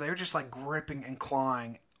inches. They were just like gripping and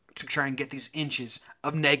clawing to try and get these inches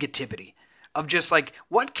of negativity, of just like,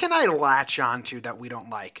 what can I latch onto that we don't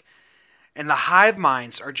like? And the hive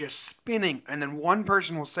minds are just spinning, and then one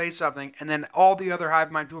person will say something, and then all the other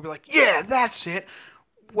hive mind people will be like, yeah, that's it.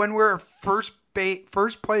 When we're a first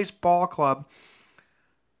place ball club,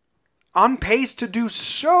 on pace to do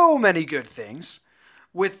so many good things,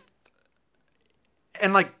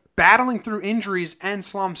 and like battling through injuries and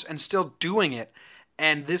slumps and still doing it.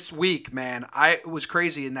 And this week, man, it was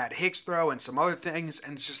crazy in that Hicks throw and some other things.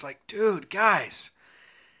 And it's just like, dude, guys,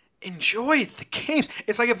 enjoy the games.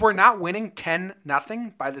 It's like if we're not winning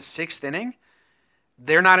 10-0 by the 6th inning,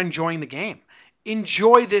 they're not enjoying the game.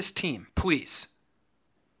 Enjoy this team, please.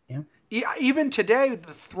 Yeah. even today,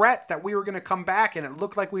 the threat that we were going to come back and it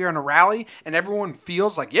looked like we were in a rally and everyone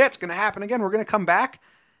feels like, yeah, it's going to happen again. We're going to come back.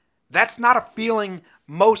 That's not a feeling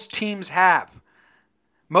most teams have.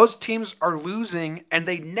 Most teams are losing and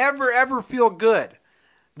they never, ever feel good.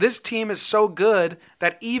 This team is so good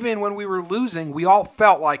that even when we were losing, we all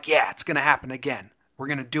felt like, yeah, it's going to happen again. We're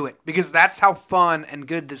going to do it. Because that's how fun and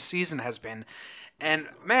good this season has been. And,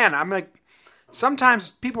 man, I'm like,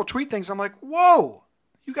 sometimes people tweet things. I'm like, whoa.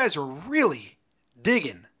 You guys are really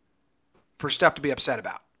digging for stuff to be upset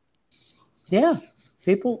about. Yeah,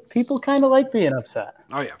 people kind of like being upset.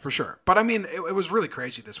 Oh, yeah, for sure. But, I mean, it was really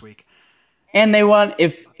crazy this week. And they want,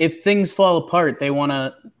 if things fall apart, they want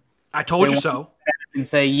to. I told you so. And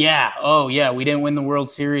say, we didn't win the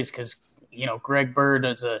World Series because, Greg Bird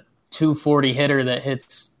is a 240 hitter that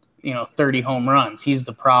hits, 30 home runs. He's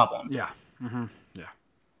the problem. Yeah. Mm-hmm.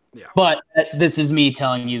 Yeah. But this is me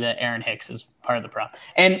telling you that Aaron Hicks is part of the problem.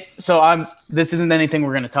 And so this isn't anything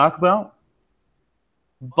we're going to talk about.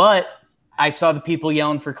 But I saw the people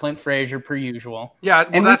yelling for Clint Frazier per usual. Yeah,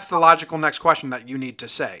 well, that's the logical next question that you need to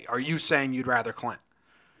say. Are you saying you'd rather Clint?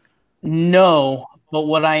 No, but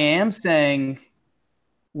what I am saying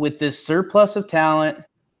with this surplus of talent,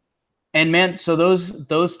 and man, so those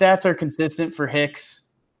stats are consistent for Hicks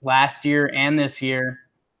last year and this year.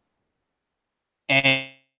 And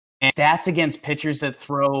stats against pitchers that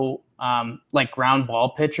throw like ground ball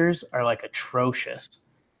pitchers are like atrocious.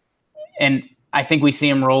 And I think we see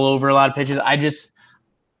him roll over a lot of pitches.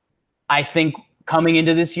 I think coming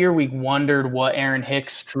into this year, we wondered what Aaron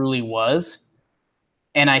Hicks truly was.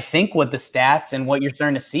 And I think what the stats and what you're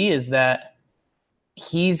starting to see is that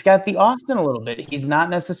he's got the Austin a little bit. He's not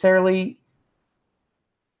necessarily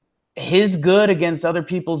his good against other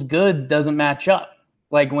people's good doesn't match up.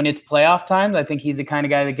 Like when it's playoff times, I think he's the kind of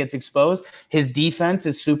guy that gets exposed. His defense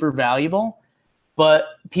is super valuable, but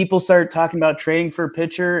people start talking about trading for a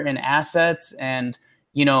pitcher and assets and,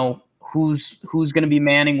 who's going to be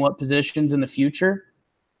manning what positions in the future.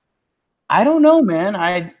 I don't know,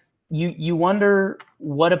 man. You wonder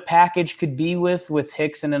what a package could be with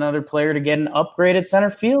Hicks and another player to get an upgrade at center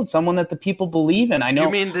field, someone that the people believe in. I know.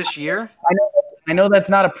 You mean this year? I know that's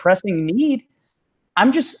not a pressing need.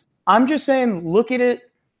 I'm just saying, look at it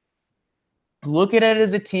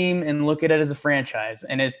as a team and look at it as a franchise.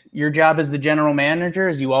 And if your job as the general manager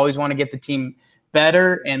is you always want to get the team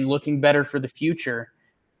better and looking better for the future.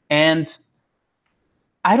 And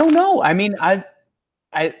I don't know. I mean, I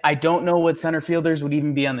don't know what center fielders would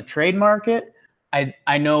even be on the trade market.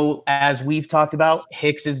 I know, as we've talked about,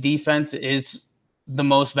 Hicks's defense is the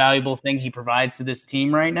most valuable thing he provides to this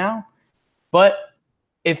team right now. But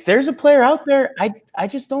if there's a player out there, I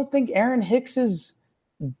just don't think Aaron Hicks is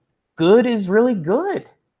really good.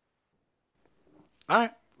 All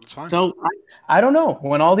right, that's fine. So I don't know.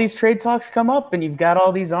 When all these trade talks come up and you've got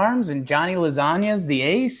all these arms and Johnny Lasagna is the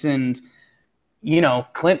ace and,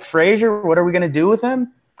 Clint Frazier, what are we going to do with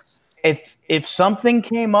him? If something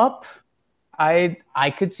came up,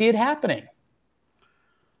 I could see it happening.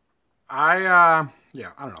 I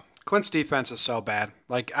don't know. Clint's defense is so bad.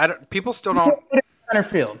 Like people still don't. You can't put him in center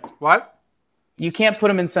field. What? You can't put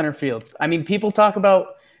him in center field. I mean, people talk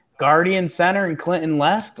about Guardian center and Clinton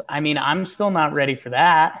left. I mean, I'm still not ready for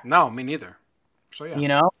that. No, me neither. So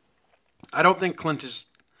yeah. I don't think Clint is,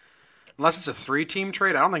 unless it's a 3-team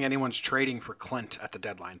trade. I don't think anyone's trading for Clint at the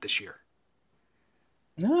deadline this year.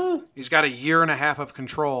 No. He's got a year and a half of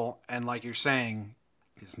control, and like you're saying,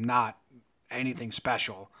 he's not anything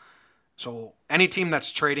special. So any team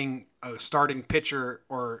that's trading a starting pitcher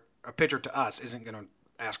or a pitcher to us isn't going to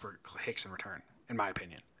ask for Hicks in return, in my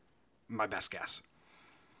opinion. My best guess.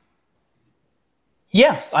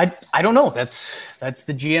 Yeah, I don't know. That's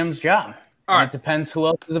the GM's job. All right. It depends who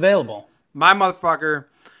else is available. My motherfucker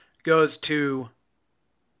goes to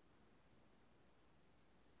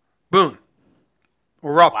Boone.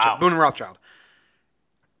 Or Rothschild. Wow. Boone and Rothschild.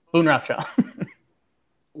 Boone Rothschild.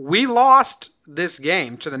 We lost this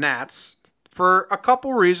game to the Nats for a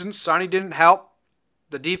couple reasons. Sonny didn't help.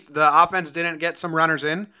 The offense didn't get some runners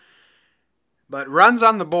in. But runs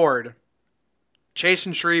on the board.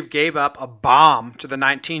 Chasen Shreve gave up a bomb to the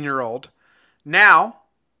 19-year-old. Now,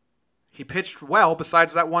 he pitched well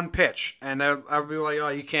besides that one pitch. And I'd be like, oh,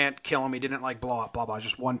 you can't kill him. He didn't blow up, blah, blah,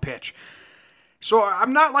 just one pitch. So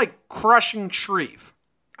I'm not crushing Shreve.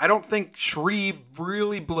 I don't think Shreve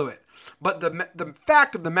really blew it. But the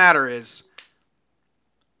fact of the matter is,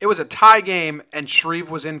 it was a tie game and Shreve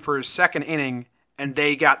was in for his second inning and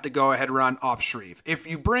they got the go-ahead run off Shreve. If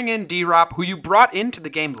you bring in D-Rob, who you brought into the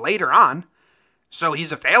game later on, so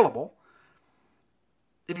he's available.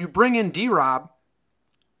 If you bring in D-Rob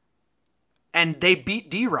and they beat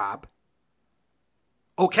D-Rob,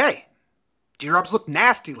 okay. D-Rob's looked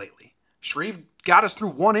nasty lately. Shreve got us through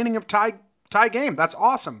one inning of tie game. That's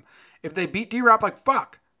awesome. If they beat D-Rob, like,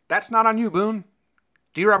 fuck. That's not on you, Boone.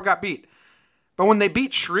 D-Rob got beat. But when they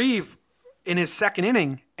beat Shreve in his second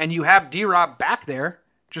inning and you have D-Rob back there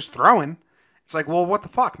just throwing, it's like, well, what the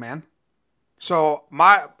fuck, man? So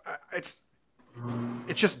it's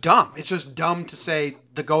just dumb. It's just dumb to say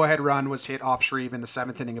the go-ahead run was hit off Shreve in the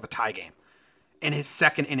seventh inning of a tie game in his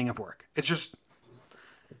second inning of work. It's just...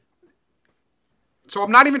 So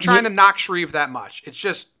I'm not even trying to knock Shreve that much. It's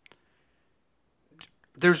just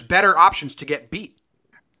there's better options to get beat.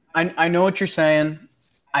 I know what you're saying.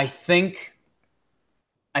 I think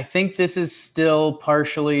this is still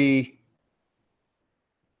partially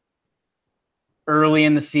early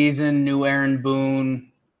in the season, new Aaron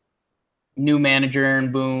Boone, new manager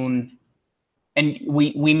Aaron Boone. And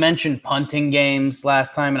we mentioned punting games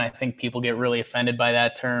last time, and I think people get really offended by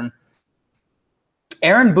that term.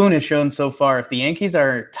 Aaron Boone has shown so far, if the Yankees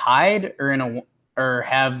are tied or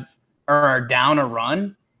are down a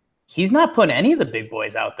run, he's not putting any of the big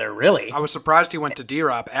boys out there, really. I was surprised he went to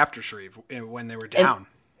D-Rob after Shreve when they were down.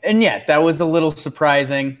 And yeah, that was a little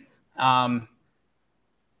surprising. And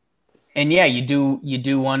yeah, you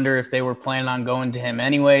do wonder if they were planning on going to him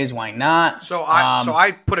anyways. Why not? So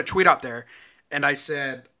I put a tweet out there, and I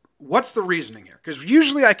said, what's the reasoning here? Because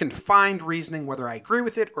usually I can find reasoning whether I agree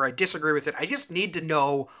with it or I disagree with it. I just need to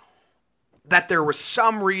know that there was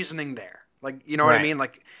some reasoning there. Like, you know what I mean?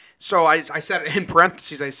 Like, so I said in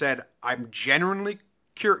parentheses, I said, I'm genuinely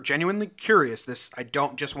curious. I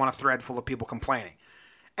don't just want a thread full of people complaining.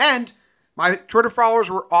 And my Twitter followers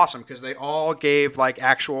were awesome because they all gave like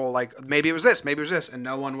actual, like, maybe it was this, and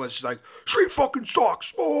no one was like, Shreve fucking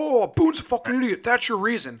sucks. Oh, Boone's a fucking idiot. That's your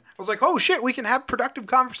reason. I was like, oh shit, we can have productive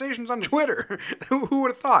conversations on Twitter. Who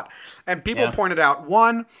would have thought? And people pointed out,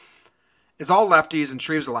 one is all lefties and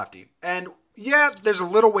Shreve's a lefty. And yeah, there's a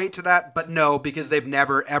little weight to that, but no, because they've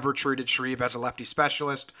never ever treated Shreve as a lefty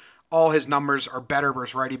specialist. All his numbers are better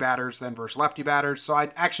versus righty batters than versus lefty batters. So I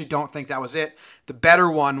actually don't think that was it. The better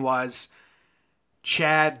one was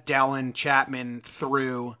Chad, Dellin, Chapman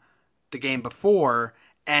through the game before,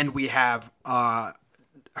 and we have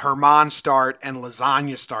Herman start and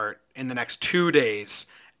Lasagna start in the next 2 days,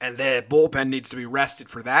 and the bullpen needs to be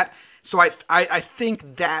rested for that. So I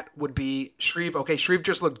think that would be Shreve. Okay, Shreve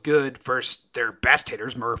just looked good versus their best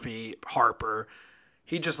hitters, Murphy, Harper.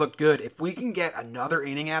 He just looked good. If we can get another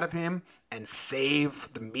inning out of him and save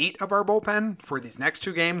the meat of our bullpen for these next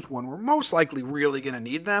two games when we're most likely really going to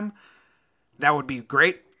need them, that would be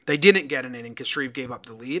great. They didn't get an inning because Shreve gave up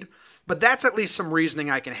the lead. But that's at least some reasoning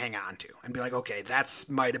I can hang on to and be like, okay, that's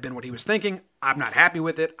might have been what he was thinking. I'm not happy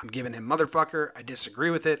with it. I'm giving him motherfucker. I disagree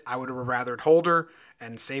with it. I would have rathered Holder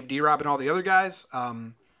and saved D-Rob and all the other guys.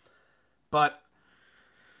 But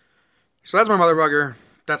so that's my motherfucker.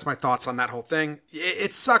 That's my thoughts on that whole thing.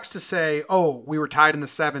 It sucks to say, oh, we were tied in the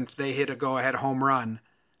seventh. They hit a go-ahead home run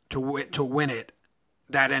to win it.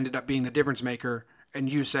 That ended up being the difference maker. And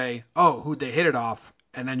you say, oh, who'd they hit it off?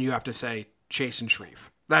 And then you have to say Chase and Shreve.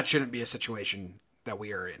 That shouldn't be a situation that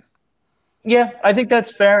we are in. Yeah, I think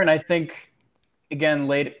that's fair. And I think, again,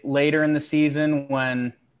 later in the season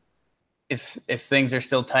when if things are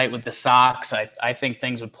still tight with the Sox, I think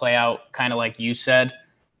things would play out kind of like you said.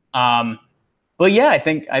 But yeah, I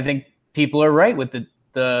think people are right with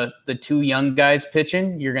the two young guys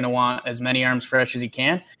pitching. You're going to want as many arms fresh as you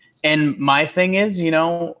can. And my thing is,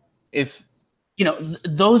 if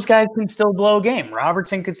those guys can still blow a game.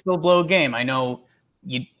 Robertson could still blow a game. I know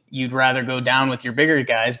you'd rather go down with your bigger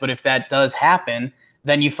guys, but if that does happen,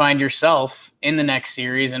 then you find yourself in the next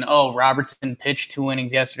series and, oh, Robertson pitched 2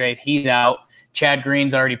 innings yesterday. He's out. Chad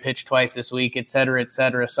Green's already pitched twice this week, et cetera, et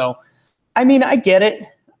cetera. So, I mean, I get it.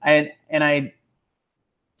 I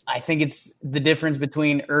think it's the difference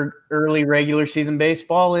between early regular season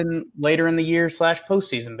baseball and later in the year /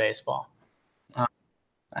 postseason baseball.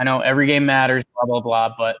 I know every game matters, blah, blah,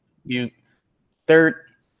 blah, but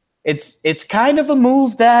it's kind of a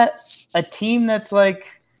move that a team that's like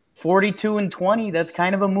 42-20, that's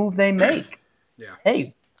kind of a move they make. Yeah.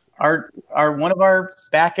 Hey, are one of our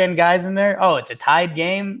back end guys in there? Oh, it's a tied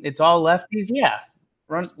game. It's all lefties. Yeah.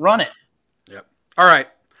 Run it. Yep. All right.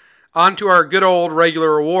 On to our good old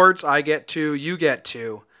regular awards. I get 2, you get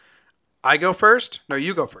 2. I go first? No,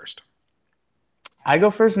 you go first. I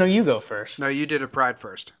go first? No, you go first. No, you did a pride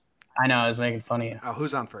first. I know, I was making fun of you. Oh,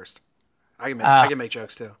 who's on first? I can make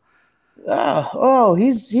jokes too.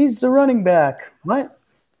 He's the running back. What?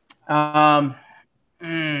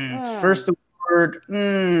 First award.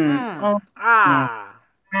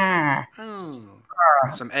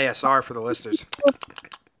 Some ASR for the listeners.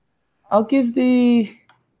 I'll give the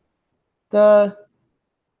the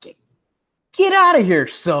Get Out of Here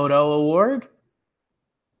Soto Award.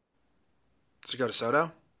 Does it go to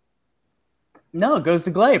Soto? No, it goes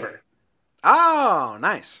to Glaber. Oh,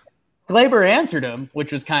 nice. Glaber answered him,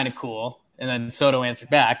 which was kind of cool. And then Soto answered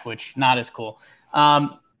back, which not as cool.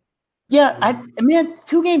 Yeah, I mean,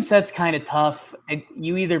 2-game set's kind of tough.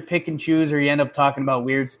 You either pick and choose or you end up talking about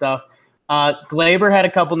weird stuff. Glaber had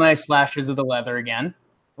a couple nice flashes of the leather again.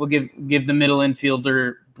 We'll give the middle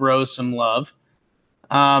infielder bro some love.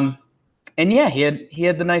 And yeah, he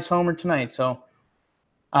had the nice homer tonight. So,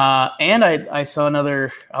 and I saw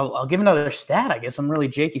another. I'll give another stat. I guess I'm really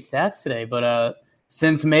jakey stats today, but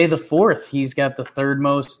since May the 4th, he's got the third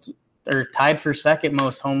most, or tied for second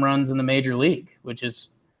most home runs in the major league, which is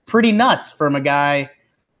pretty nuts from a guy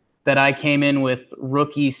that I came in with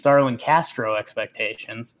rookie Starlin Castro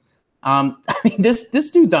expectations. I mean,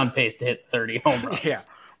 this dude's on pace to hit 30 home runs. Yeah.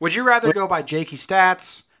 Would you rather go by Jakey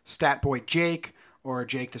Stats, Stat Boy Jake, or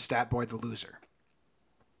Jake the Stat Boy the Loser?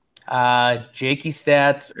 Jakey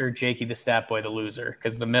Stats or Jakey the Stat Boy the Loser,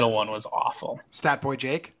 because the middle one was awful. Stat Boy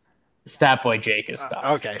Jake? Stat Boy Jake is tough.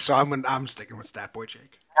 Okay, so I'm sticking with Stat Boy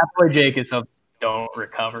Jake. Stat Boy Jake is something I don't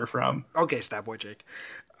recover from. Okay, Stat Boy Jake.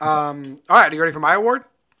 All right, are you ready for my award?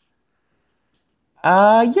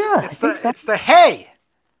 Yeah. It's the Hey,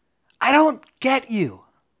 I Don't Get You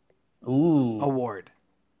Ooh. award.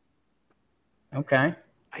 Okay.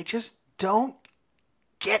 I just don't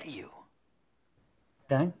get you.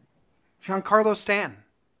 Okay. Giancarlo Stanton.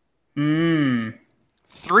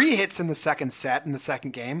 3 hits in the second set in the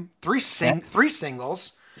second game. Three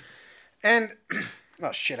singles. And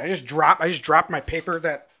oh shit, I just dropped my paper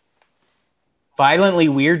that Violently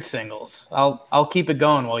weird singles. I'll keep it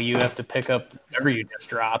going while you have to pick up whatever you just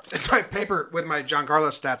dropped. it's my paper with my Giancarlo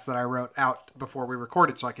stats that I wrote out before we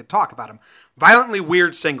recorded so I could talk about him. Violently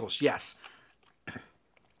weird singles, yes.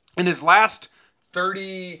 In his last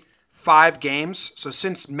 35 games, so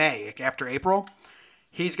since May, after April,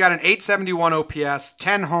 he's got an 871 OPS,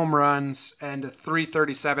 10 home runs, and a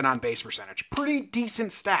 337 on base percentage. Pretty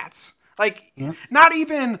decent stats. Like, not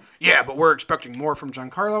even, but we're expecting more from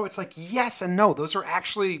Giancarlo. It's like, yes and no. Those are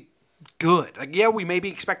actually good. Like, yeah, we may be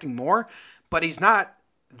expecting more, but he's not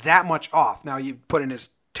that much off. Now, you put in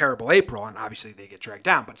his terrible April, and obviously they get dragged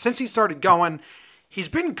down. But since he started going, he's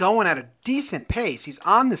been going at a decent pace. He's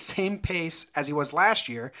on the same pace as he was last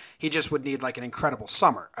year. He just would need, like, an incredible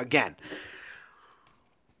summer again.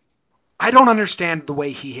 I don't understand the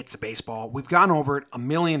way he hits a baseball. We've gone over it a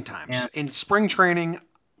million times. Yeah. In spring training,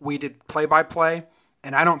 we did play-by-play,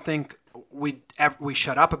 and I don't think we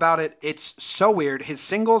shut up about it. It's so weird. His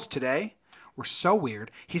singles today were so weird.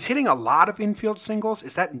 He's hitting a lot of infield singles.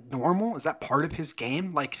 Is that normal? Is that part of his game?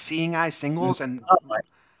 Like seeing eye singles? And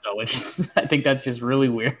I think that's just really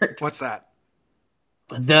weird. What's that?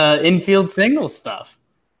 The infield single stuff.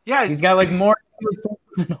 Yeah, he's got like more infield singles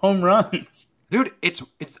than home runs. Dude, it's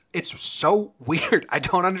so weird. I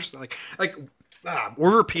don't understand.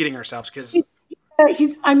 We're repeating ourselves because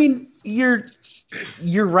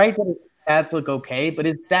you're right that his stats look okay, but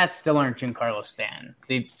his stats still aren't Giancarlo Stanton.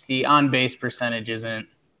 The on base percentage isn't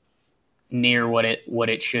near what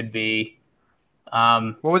it should be.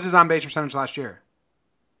 What was his on base percentage last year?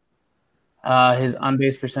 His on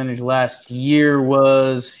base percentage last year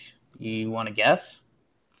was, you want to guess?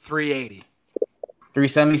 380.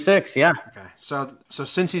 376, yeah. Okay. So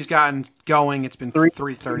since he's gotten going, it's been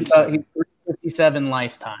 337. He's 357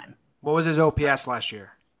 lifetime. What was his OPS last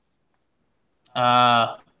year?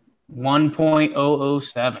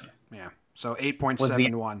 1.007. Yeah. So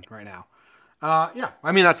 8.71 right now. Yeah.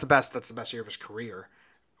 I mean, that's the best year of his career.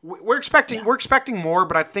 We're expecting more,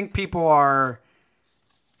 but I think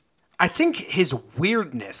I think his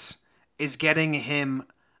weirdness is getting him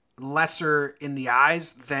lesser in the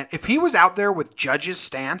eyes than if he was out there with Judge's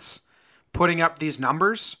stance putting up these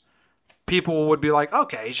numbers, people would be like,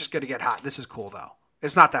 okay, he's just going to get hot. This is cool though.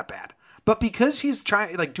 It's not that bad. But because he's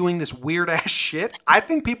trying, like, doing this weird ass shit, I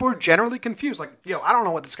think people are generally confused. Like, yo, I don't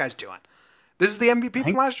know what this guy's doing. This is the MVP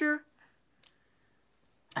from last year?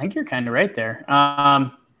 I think you're kind of right there.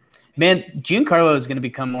 Man, Giancarlo is going to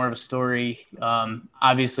become more of a story.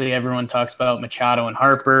 Obviously, everyone talks about Machado and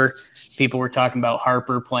Harper. People were talking about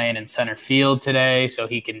Harper playing in center field today, so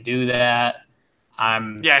he can do that.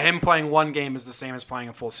 Him playing one game is the same as playing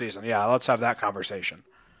a full season. Yeah, let's have that conversation.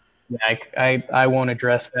 Yeah, I won't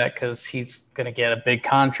address that because he's going to get a big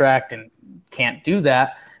contract and can't do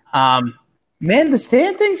that. Man, the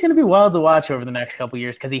Stan thing's going to be wild to watch over the next couple of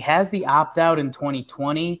years because he has the opt-out in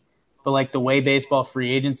 2020, but like the way baseball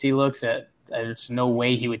free agency looks, there's no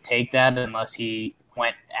way he would take that unless he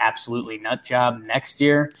went absolutely nut job next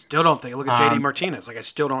year. Still don't think. Look at JD Martinez. Like, I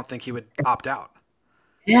still don't think he would opt out.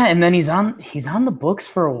 Yeah, and then he's on the books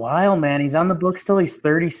for a while, man. He's on the books till he's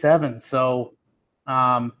 37. So,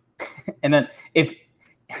 and then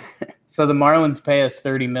so the Marlins pay us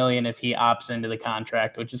 $30 million if he opts into the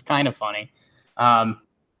contract, which is kind of funny. And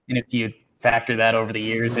if you factor that over the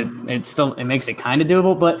years, it makes it kind of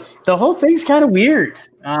doable. But the whole thing's kind of weird.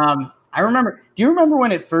 I remember. Do you remember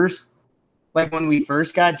when it first? Like when we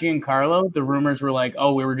first got Giancarlo, the rumors were like,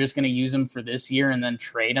 "Oh, we were just going to use him for this year and then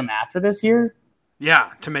trade him after this year." Yeah,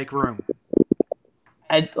 to make room.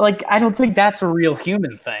 I don't think that's a real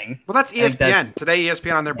human thing. Well, that's ESPN. Today,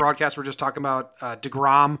 ESPN on their broadcast were just talking about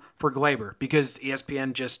DeGrom for Glaber because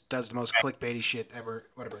ESPN just does the most clickbaity shit ever,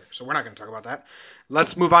 whatever. So we're not going to talk about that.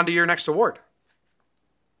 Let's move on to your next award.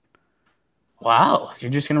 Wow.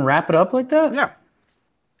 You're just going to wrap it up like that? Yeah.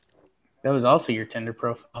 That was also your Tinder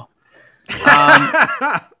profile.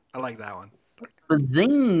 I like that one.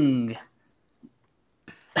 Zing.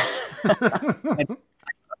 I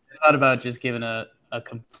thought about just giving a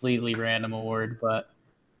completely random award, but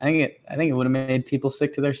I think it would have made people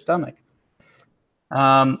sick to their stomach.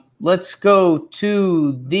 Let's go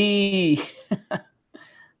to the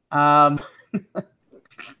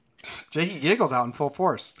Jakey giggles out in full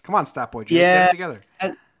force. Come on, Stat Boy Jake, get it together.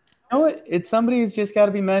 You know what? It's somebody who's just got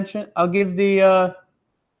to be mentioned. I'll give the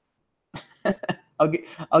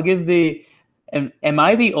I'll give the am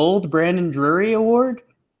I the old Brandon Drury award?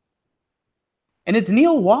 And it's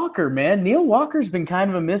Neil Walker, man. Neil Walker's been kind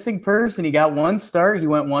of a missing person. He got one start. He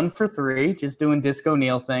went 1 for 3, just doing Disco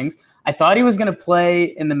Neil things. I thought he was going to play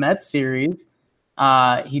in the Mets series.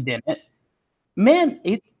 He didn't. Man,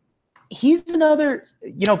 he's another,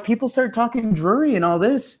 people start talking Drury and all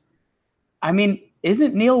this. I mean,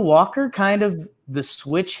 isn't Neil Walker kind of the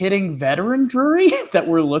switch-hitting veteran Drury that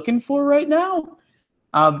we're looking for right now?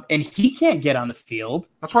 And he can't get on the field.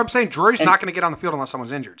 That's what I'm saying. Drury's not going to get on the field unless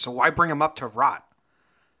someone's injured. So why bring him up to rot?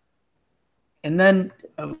 And then,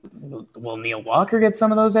 will Neil Walker get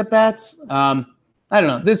some of those at-bats? I don't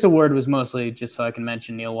know. This award was mostly just so I can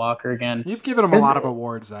mention Neil Walker again. You've given him a lot of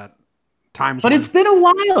awards that times. But it's been a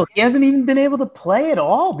while. He hasn't even been able to play at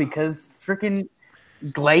all because freaking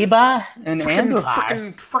Gleyba and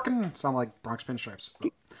Andujar. Freaking sound like Bronx Pinstripes.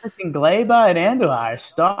 Freaking Gleyba and Andujar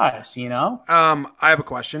stars, I have a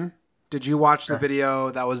question. Did you watch the video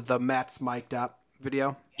that was the Mets mic'd up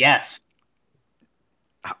video? Yes.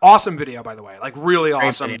 Awesome video, by the way. Like, really Great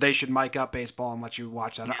awesome. video. They should mic up baseball and let you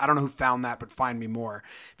watch that. I don't know who found that, but find me more.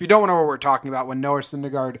 If you don't know what we're talking about, when Noah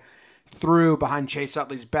Syndergaard threw behind Chase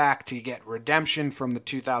Utley's back to get redemption from the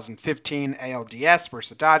 2015 ALDS versus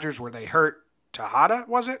the Dodgers, where they hurt Tejada,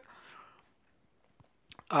 was it?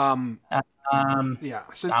 Yeah.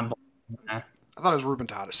 I thought it was Ruben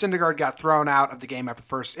Tejada. Syndergaard got thrown out of the game after the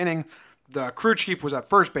first inning. The crew chief was at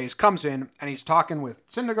first base, comes in, and he's talking with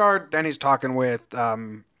Syndergaard. Then he's talking with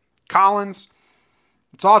Collins.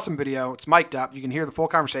 It's an awesome video. It's mic'd up. You can hear the full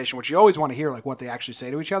conversation, which you always want to hear, like what they actually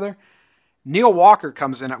say to each other. Neil Walker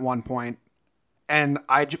comes in at one point, and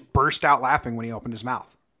I burst out laughing when he opened his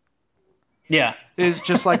mouth. Yeah. It is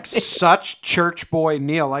just like such church boy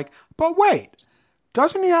Neil. Like, but wait,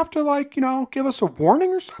 doesn't he have to give us a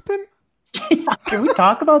warning or something? Can we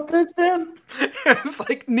talk about this, man? It's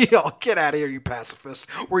like, Neil, get out of here, you pacifist.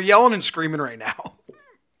 We're yelling and screaming right now.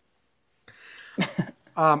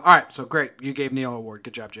 All right, so great. You gave Neil an award.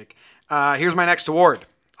 Good job, Jake. Here's my next award.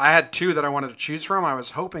 I had 2 that I wanted to choose from. I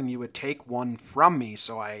was hoping you would take one from me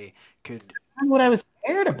so I could... That's what I was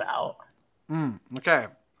scared about. Okay.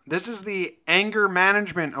 This is the Anger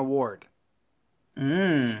Management Award.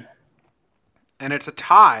 And it's a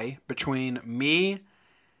tie between me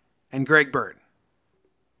and Greg Bird.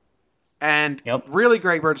 And really,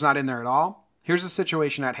 Greg Bird's not in there at all. Here's the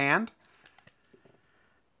situation at hand.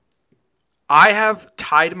 I have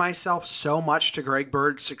tied myself so much to Greg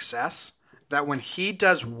Bird's success that when he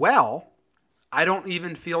does well, I don't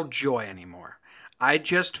even feel joy anymore. I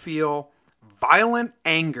just feel violent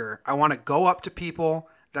anger. I want to go up to people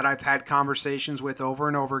that I've had conversations with over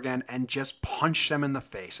and over again and just punch them in the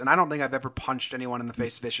face. And I don't think I've ever punched anyone in the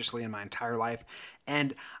face viciously in my entire life.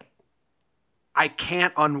 And I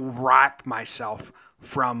can't unwrap myself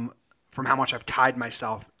from how much I've tied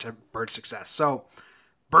myself to Bird's success. So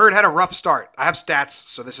Bird had a rough start. I have stats,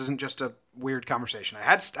 so this isn't just a weird conversation. I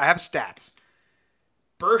have stats.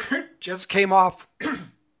 Bird just came off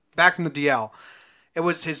back from the DL. It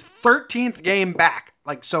was his 13th game back.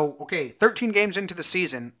 13 games into the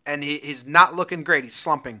season, and he's not looking great. He's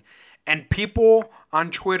slumping. And people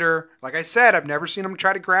on Twitter, like I said, I've never seen him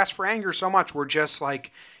try to grasp for anger so much. We're just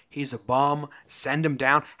like, He's a bum. Send him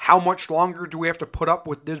down. How much longer do we have to put up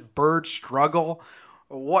with this Bird struggle?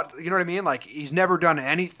 What, you know what I mean? Like, he's never done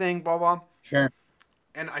anything, blah, blah. Sure.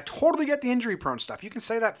 And I totally get the injury prone stuff. You can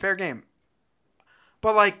say that, fair game.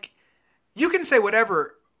 But, like, you can say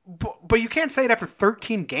whatever, but you can't say it after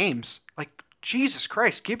 13 games. Like, Jesus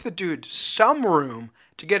Christ, give the dude some room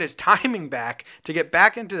to get his timing back, to get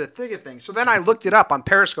back into the thick of things. So then I looked it up on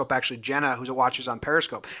Periscope, actually. Jenna, who watches on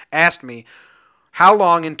Periscope, asked me how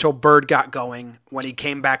long until Bird got going when he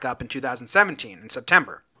came back up in 2017 in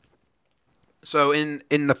September. So in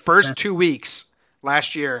the first 2 weeks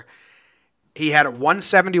last year, he had a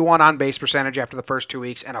 171 on-base percentage after the first 2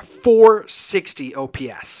 weeks and a 460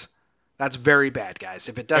 OPS. That's very bad, guys.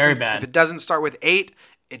 If it doesn't start with 8,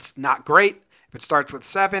 it's not great. If it starts with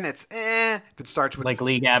 7, it's eh. If it starts with like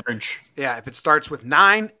league average. Yeah, if it starts with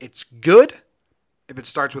 9, it's good. If it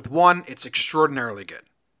starts with 1, it's extraordinarily good.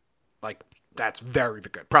 Like, that's very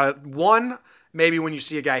good. Probably 1, maybe when you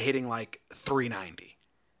see a guy hitting like 390.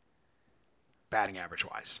 Batting average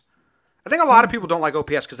wise. I think a lot of people don't like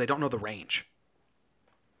OPS because they don't know the range.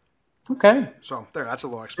 Okay. So there, that's a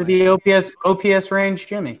little explanation. The OPS range,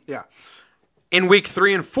 Jimmy. Yeah. In week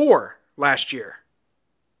 3 and 4 last year,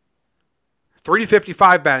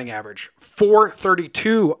 355 batting average,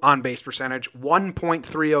 432 on base percentage,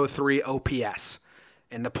 1.303 OPS.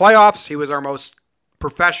 In the playoffs, he was our most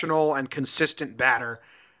professional and consistent batter,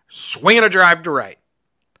 swinging a drive to right.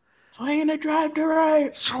 Swinging a drive to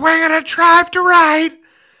right. Swinging a drive to right.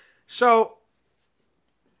 So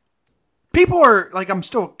people are like, I'm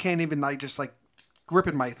still can't even like just like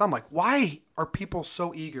gripping my thumb. Like, why are people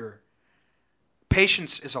so eager?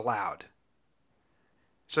 Patience is allowed.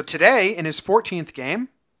 So today, in his 14th game...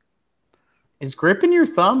 Is gripping your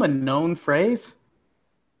thumb a known phrase?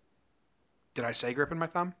 Did I say gripping my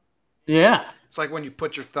thumb? Yeah. It's like when you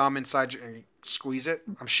put your thumb inside and you squeeze it.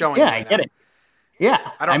 I'm showing you. Yeah, I get it.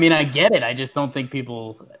 Yeah. I mean, I get it. I just don't think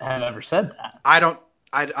people have ever said that.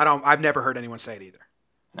 I've never heard anyone say it either.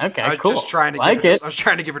 Okay, I was cool. just trying to I was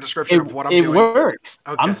trying to give a description of what I'm doing. It works.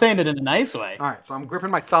 Okay. I'm saying it in a nice way. All right, so I'm gripping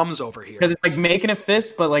my thumbs over here. Because it's like making a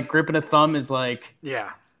fist, but like gripping a thumb is like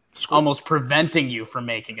almost preventing you from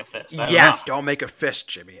making a fist. Yes, don't make a fist,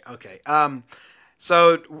 Jimmy. Okay.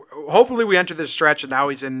 So hopefully we enter this stretch, and now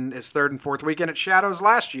he's in his 3rd and 4th weekend at Shadows.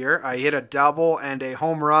 Last year, I hit a double and a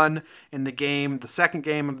home run in the second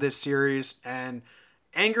game of this series. And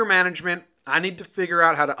anger management, I need to figure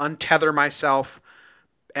out how to untether myself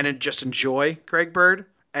and just enjoy Greg Bird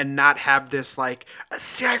and not have this like,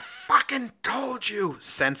 see, I fucking told you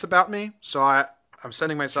sense about me. So I'm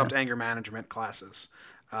sending myself to anger management classes.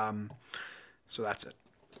 So that's it.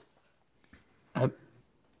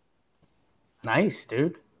 Nice,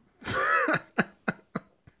 dude.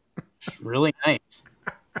 Really nice.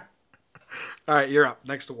 All right, you're up.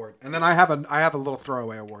 Next award. And then I have a little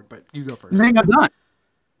throwaway award, but you go first. I think I'm done.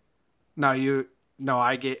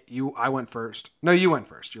 I went first. No, you went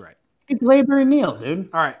first. You're right. Glaber and Neal, dude.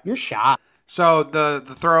 All right. You're shot. So the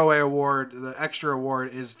throwaway award, the extra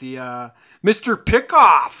award is the Mr.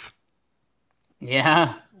 Pickoff.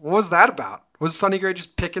 Yeah. What was that about? Was Sonny Gray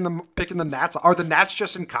just picking the Nats? Are the Nats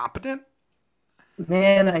just incompetent?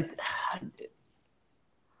 Man,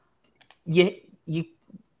 you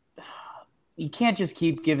can't just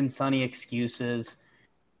keep giving Sonny excuses.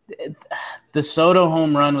 The Soto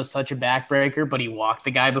home run was such a backbreaker, but he walked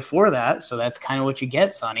the guy before that, so that's kind of what you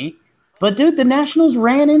get, Sonny. But dude, the Nationals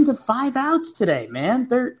ran into 5 outs today, man.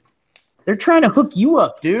 They're trying to hook you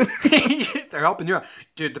up, dude. They're helping you out,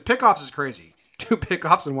 dude. The pickoffs is crazy. 2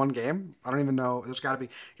 pickoffs in one game. I don't even know. There's got to be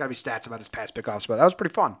stats about his past pickoffs, but that was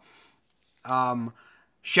pretty fun.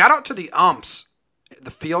 Shout out to the umps, the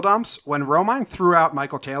field umps. When Romine threw out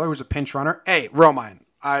Michael Taylor, who was a pinch runner. Hey, Romine,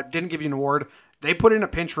 I didn't give you an award. They put in a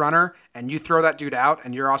pinch runner, and you throw that dude out,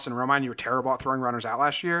 and you're Austin Romine. You were terrible at throwing runners out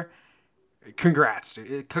last year. Congrats,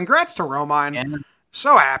 dude. Congrats to Romine. Yeah.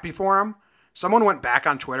 So happy for him. Someone went back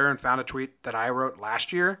on Twitter and found a tweet that I wrote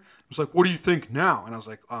last year. It was like, what do you think now? And I was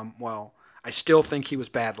like, well, I still think he was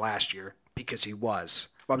bad last year because he was.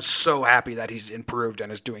 But I'm so happy that he's improved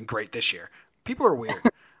and is doing great this year. People are weird.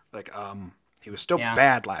 Like, he was still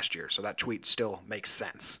bad last year, so that tweet still makes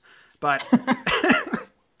sense. But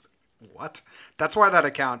what? That's why that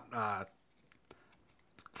account,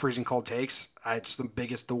 Freezing Cold Takes, it's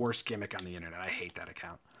the worst gimmick on the internet. I hate that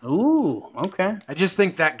account. Ooh, okay. I just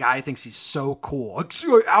think that guy thinks he's so cool.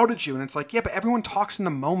 I outed you, and it's like, yeah, but everyone talks in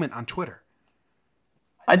the moment on Twitter.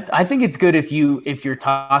 I think it's good if you're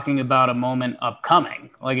talking about a moment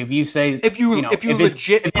upcoming. Like if you say if you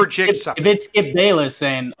legit project something. If it's Skip Bayless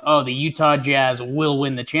saying, "Oh, the Utah Jazz will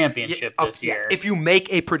win the championship this year," if you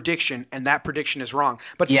make a prediction and that prediction is wrong,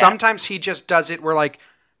 but sometimes he just does it where like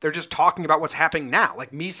they're just talking about what's happening now.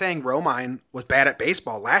 Like me saying Romine was bad at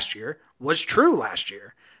baseball last year was true last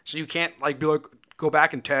year, so you can't like be like go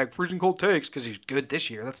back and tag freezing cold takes because he's good this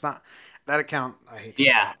year. That's not that account. I hate. That.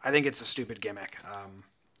 Yeah, I think it's a stupid gimmick.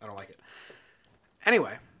 I don't like it.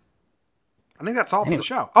 Anyway, I think that's all for the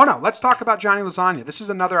show. Oh, no, let's talk about Johnny Lasagna. This is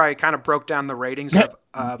another, I kind of broke down the ratings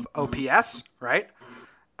of OPS, right?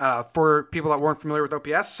 For people that weren't familiar with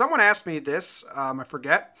OPS. Someone asked me this, I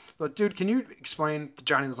forget. But, dude, can you explain the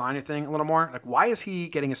Johnny Lasagna thing a little more? Like, why is he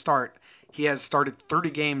getting a start? He has started 30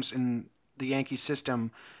 games in the Yankees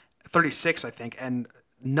system, 36, I think, and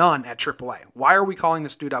none at AAA. Why are we calling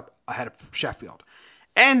this dude up ahead of Sheffield?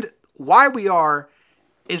 And why we are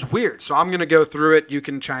is weird. So I'm going to go through it. You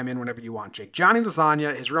can chime in whenever you want, Jake. Johnny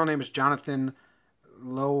Lasagna, his real name is Jonathan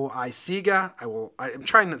Loaisiga. I'm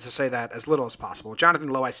trying to say that as little as possible. Jonathan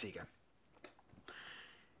Loaisiga.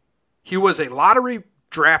 He was a lottery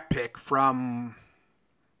draft pick from,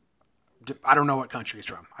 I don't know what country he's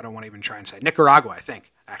from. I don't want to even try and say. Nicaragua, I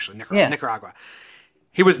think. Actually, Nicaragua.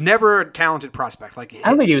 He was never a talented prospect. Like I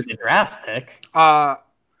don't think he was a draft pick.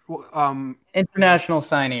 International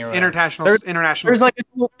signing. International.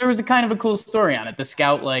 There was a kind of a cool story on it. The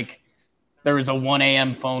scout, like, there was a 1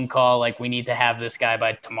 a.m. phone call, like, we need to have this guy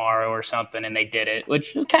by tomorrow or something, and they did it,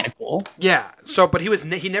 which was kind of cool. Yeah. So, but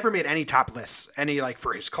he never made any top lists, any like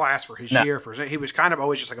for his class, for his year, he was kind of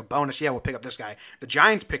always just like a bonus. Yeah, we'll pick up this guy. The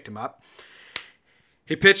Giants picked him up.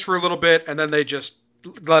 He pitched for a little bit, and then they just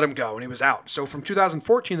let him go, and he was out. So from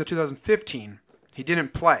 2014 to 2015, he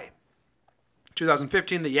didn't play.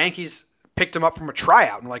 2015, the Yankees picked him up from a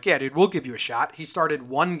tryout and like, yeah, dude, we'll give you a shot. He started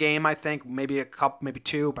one game, I think, maybe a couple, maybe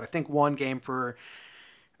two, but I think one game for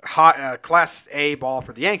Class A ball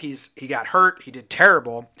for the Yankees. He got hurt. He did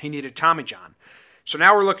terrible. He needed Tommy John. So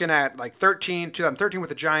now we're looking at like 2013 with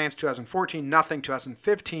the Giants, 2014, nothing,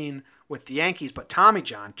 2015 with the Yankees, but Tommy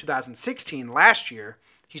John, 2016, last year,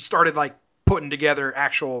 he started like putting together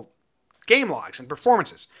actual game logs and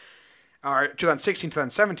performances. 2016,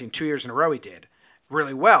 2017, 2 years in a row he did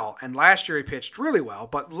really well. And last year he pitched really well,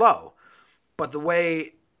 but low. But the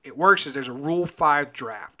way it works is there's a Rule 5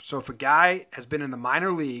 draft. So if a guy has been in the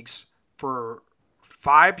minor leagues for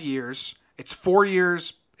 5 years, it's 4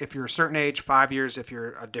 years if you're a certain age, 5 years if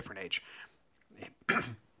you're a different age.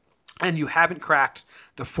 And you haven't cracked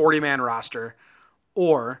the 40-man roster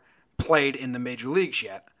or played in the major leagues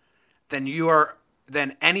yet, then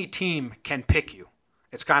any team can pick you.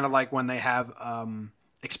 It's kind of like when they have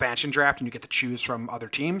expansion draft and you get to choose from other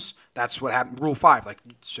teams. That's what happened. Rule 5, like,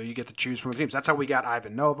 so you get to choose from the teams. That's how we got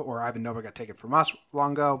Ivan Nova, or Ivan Nova got taken from us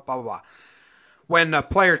long ago, blah, blah, blah. When a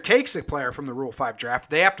player takes a player from the Rule 5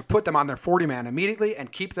 draft, they have to put them on their 40-man immediately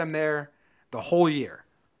and keep them there the whole year,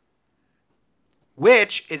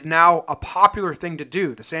 which is now a popular thing to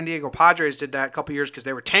do. The San Diego Padres did that a couple years because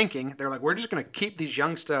they were tanking. They're like, we're just going to keep these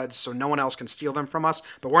young studs so no one else can steal them from us,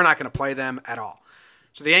 but we're not going to play them at all.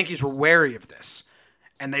 So the Yankees were wary of this,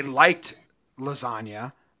 and they liked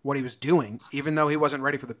Lasagna, what he was doing. Even though he wasn't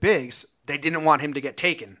ready for the bigs, they didn't want him to get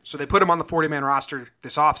taken. So they put him on the 40-man roster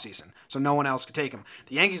this offseason so no one else could take him.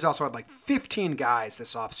 The Yankees also had like 15 guys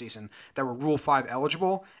this offseason that were Rule 5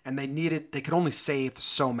 eligible, and they could only save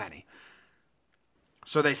so many.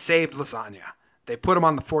 So they saved Lasagna. They put him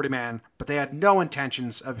on the 40-man, but they had no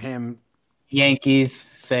intentions of him. Yankees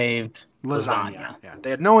saved Lasagna. Yeah, they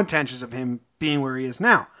had no intentions of him being where he is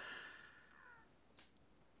now.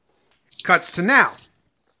 Cuts to now.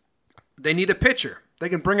 They need a pitcher. They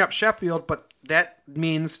can bring up Sheffield, but that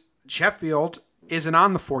means Sheffield isn't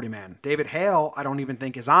on the 40-man. David Hale, I don't even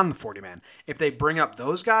think, is on the 40-man. If they bring up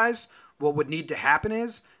those guys, what would need to happen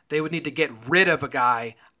is they would need to get rid of a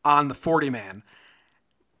guy on the 40-man.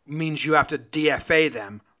 Means you have to DFA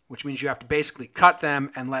them, which means you have to basically cut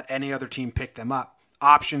them and let any other team pick them up.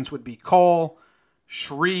 Options would be Cole,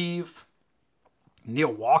 Shreve,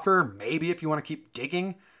 Neil Walker, maybe if you want to keep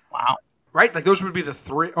digging. Wow. Right? Like those would be the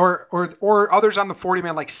three, or others on the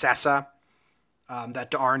 40-man like Sessa,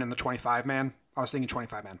 that aren't in the 25-man. I was thinking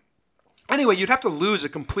 25-man. Anyway, you'd have to lose a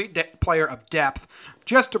complete player of depth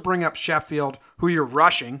just to bring up Sheffield, who you're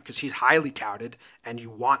rushing because he's highly touted, and you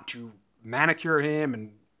want to manicure him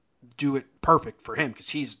and do it perfect for him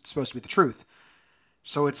because he's supposed to be the truth.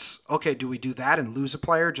 So it's, okay, do we do that and lose a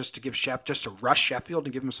player just to rush Sheffield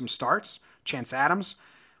and give him some starts? Chance Adams?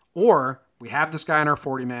 Or we have this guy in our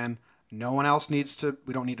 40-man. No one else we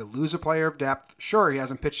don't need to lose a player of depth. Sure, he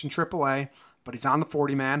hasn't pitched in AAA, but he's on the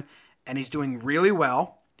 40-man, and he's doing really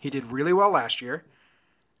well. He did really well last year.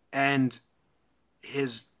 And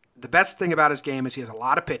the best thing about his game is he has a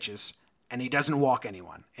lot of pitches, and he doesn't walk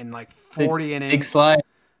anyone in like 40 innings. Big slide.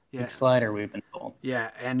 Yeah. Big slider, we've been told.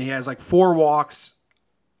 Yeah, and he has like 4 walks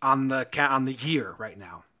on the year right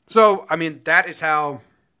now. So, I mean, that is how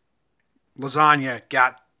Lasagna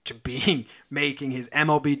got to being making his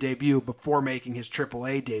MLB debut before making his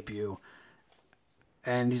AAA debut.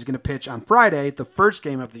 And he's going to pitch on Friday, the first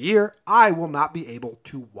game of the year. I will not be able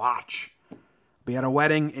to watch. Be at a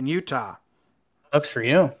wedding in Utah. Sucks for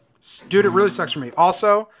you. Dude, it really sucks for me.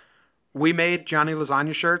 Also, we made Johnny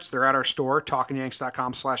Lasagna shirts. They're at our store,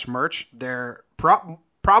 talkingyanks.com/merch. They're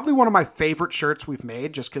probably one of my favorite shirts we've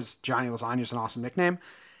made just because Johnny Lasagna is an awesome nickname.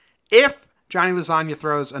 If Johnny Lasagna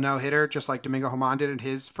throws a no-hitter just like Domingo Germán did in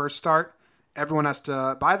his first start, everyone has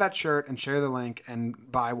to buy that shirt and share the link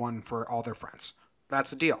and buy one for all their friends. That's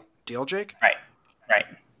the deal. Deal, Jake? Right.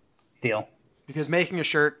 Deal. Because making a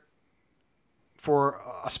shirt for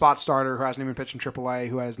a spot starter who hasn't even pitched in AAA,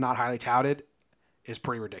 who is not highly touted, is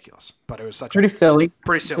pretty ridiculous. But it was pretty silly.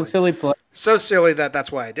 Pretty silly. It's a silly play. So silly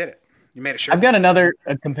that's why I did it. You made a shirt. I've got another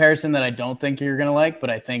comparison that I don't think you're going to like, but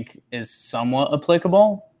I think is somewhat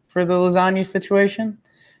applicable for the Lasagna situation.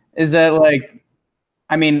 Is that like,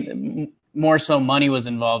 I mean, more so money was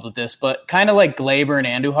involved with this, but kind of like Glaber and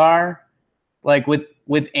Andujar. Like with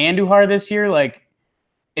Andujar this year, like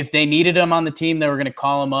if they needed him on the team, they were going to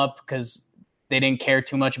call him up because they didn't care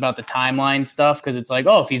too much about the timeline stuff. Because it's like,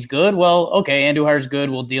 oh, if he's good, well, okay, Andujar's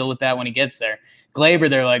good. We'll deal with that when he gets there. Glaber,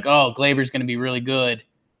 they're like, oh, Glaber's going to be really good.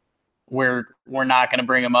 We're not going to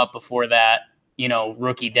bring him up before that,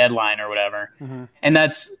 rookie deadline or whatever. Mm-hmm.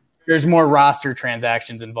 And there's more roster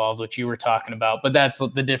transactions involved, which you were talking about. But that's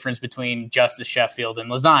the difference between Justice Sheffield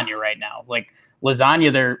and Lasagna right now. Like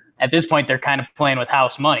Lasagna, at this point, they're kind of playing with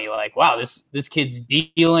house money. Like, wow, this kid's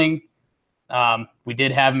dealing. We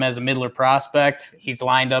did have him as a middler prospect. He's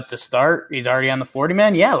lined up to start. He's already on the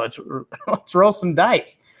 40-man. Yeah, let's roll some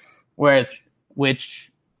dice.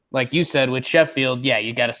 Which, like you said, with Sheffield, yeah,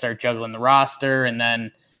 you got to start juggling the roster. And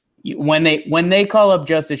then when they call up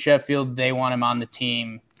Justice Sheffield, they want him on the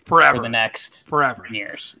team forever for the next 10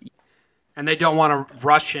 years. And they don't want to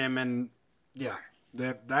rush him. And yeah,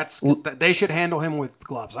 they should handle him with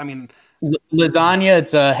gloves. I mean, Lasagna,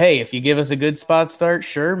 it's hey, if you give us a good spot start,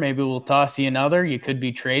 sure, maybe we'll toss you another. You could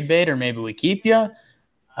be trade bait, or maybe we keep you.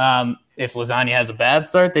 If Lasagna has a bad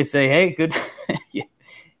start, they say, hey, good.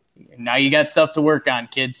 Now you got stuff to work on,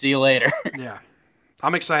 kid. See you later. Yeah.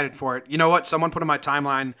 I'm excited for it. You know what? Someone put in my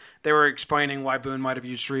timeline, they were explaining why Boone might have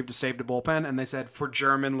used Shreve to save the bullpen, and they said for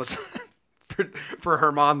German for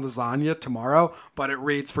Germán Lasagna tomorrow, but it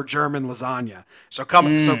reads for German lasagna. So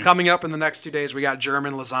coming up in the next 2 days, we got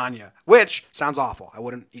German lasagna, which sounds awful. I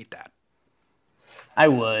wouldn't eat that. I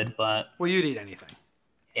would, but well, you'd eat anything.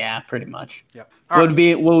 Yeah, pretty much. Yep. Would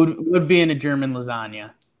be in a German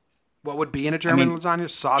lasagna? What would be in a German lasagna?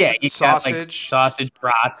 Sausage, sausage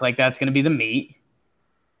brats. Like that's going to be the meat.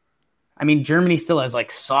 I mean, Germany still has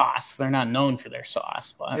like sauce. They're not known for their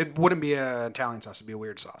sauce, but it wouldn't be an Italian sauce. It'd be a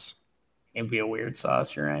weird sauce. It'd be a weird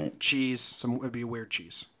sauce. You're right. Cheese. It'd be a weird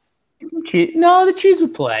cheese. No, the cheese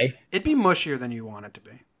would play. It'd be mushier than you want it to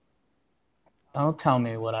be. Don't tell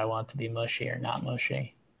me what I want to be mushy or not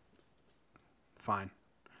mushy. Fine.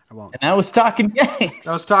 I won't. And I was talking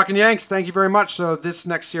Yanks. Thank you very much. So this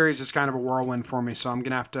next series is kind of a whirlwind for me. So I'm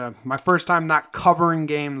going to have to, my first time not covering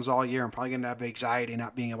games all year, I'm probably going to have anxiety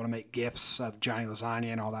not being able to make GIFs of Johnny Lasagna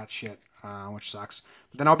and all that shit, which sucks.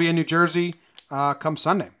 But then I'll be in New Jersey come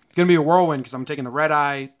Sunday. It's going to be a whirlwind because I'm taking the red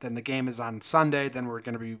eye. Then the game is on Sunday. Then we're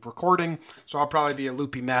going to be recording. So I'll probably be a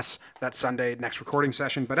loopy mess that Sunday next recording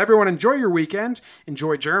session. But everyone enjoy your weekend.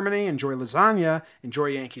 Enjoy Germany. Enjoy lasagna. Enjoy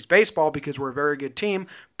Yankees baseball because we're a very good team.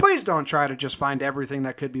 Please don't try to just find everything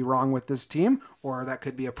that could be wrong with this team or that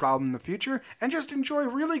could be a problem in the future. And just enjoy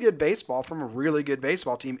really good baseball from a really good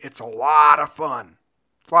baseball team. It's a lot of fun.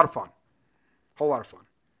 It's a lot of fun. Whole lot of fun.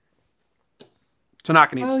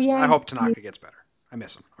 Tanaka needs. I hope Tanaka gets better. I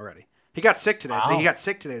miss him already. He got sick today. Wow. He got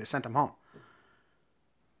sick today. They sent him home.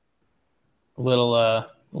 A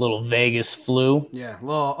little Vegas flu. Yeah.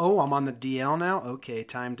 I'm on the DL now. Okay,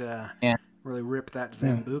 time to really rip that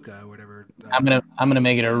Zambuca or whatever. I'm gonna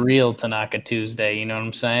make it a real Tanaka Tuesday. You know what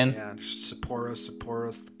I'm saying? Yeah. Sapporo.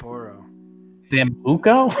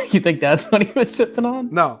 Zambuca? You think that's what he was sipping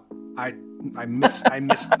on? No, I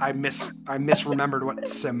misremembered what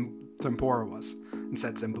Sapporo was and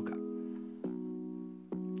said Zambuca.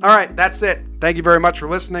 All right, that's it. Thank you very much for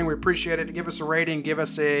listening. We appreciate it. Give us a rating. Give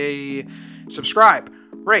us a subscribe,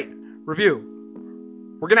 rate,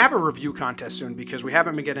 review, We're gonna have a review contest soon because we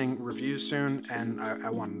haven't been getting reviews soon, and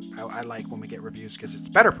I like when we get reviews because it's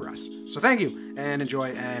better for us. So thank you and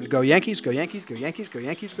enjoy and go Yankees, go Yankees, go Yankees, go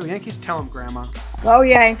Yankees, go Yankees. Tell them, Grandma. Go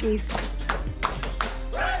Yankees.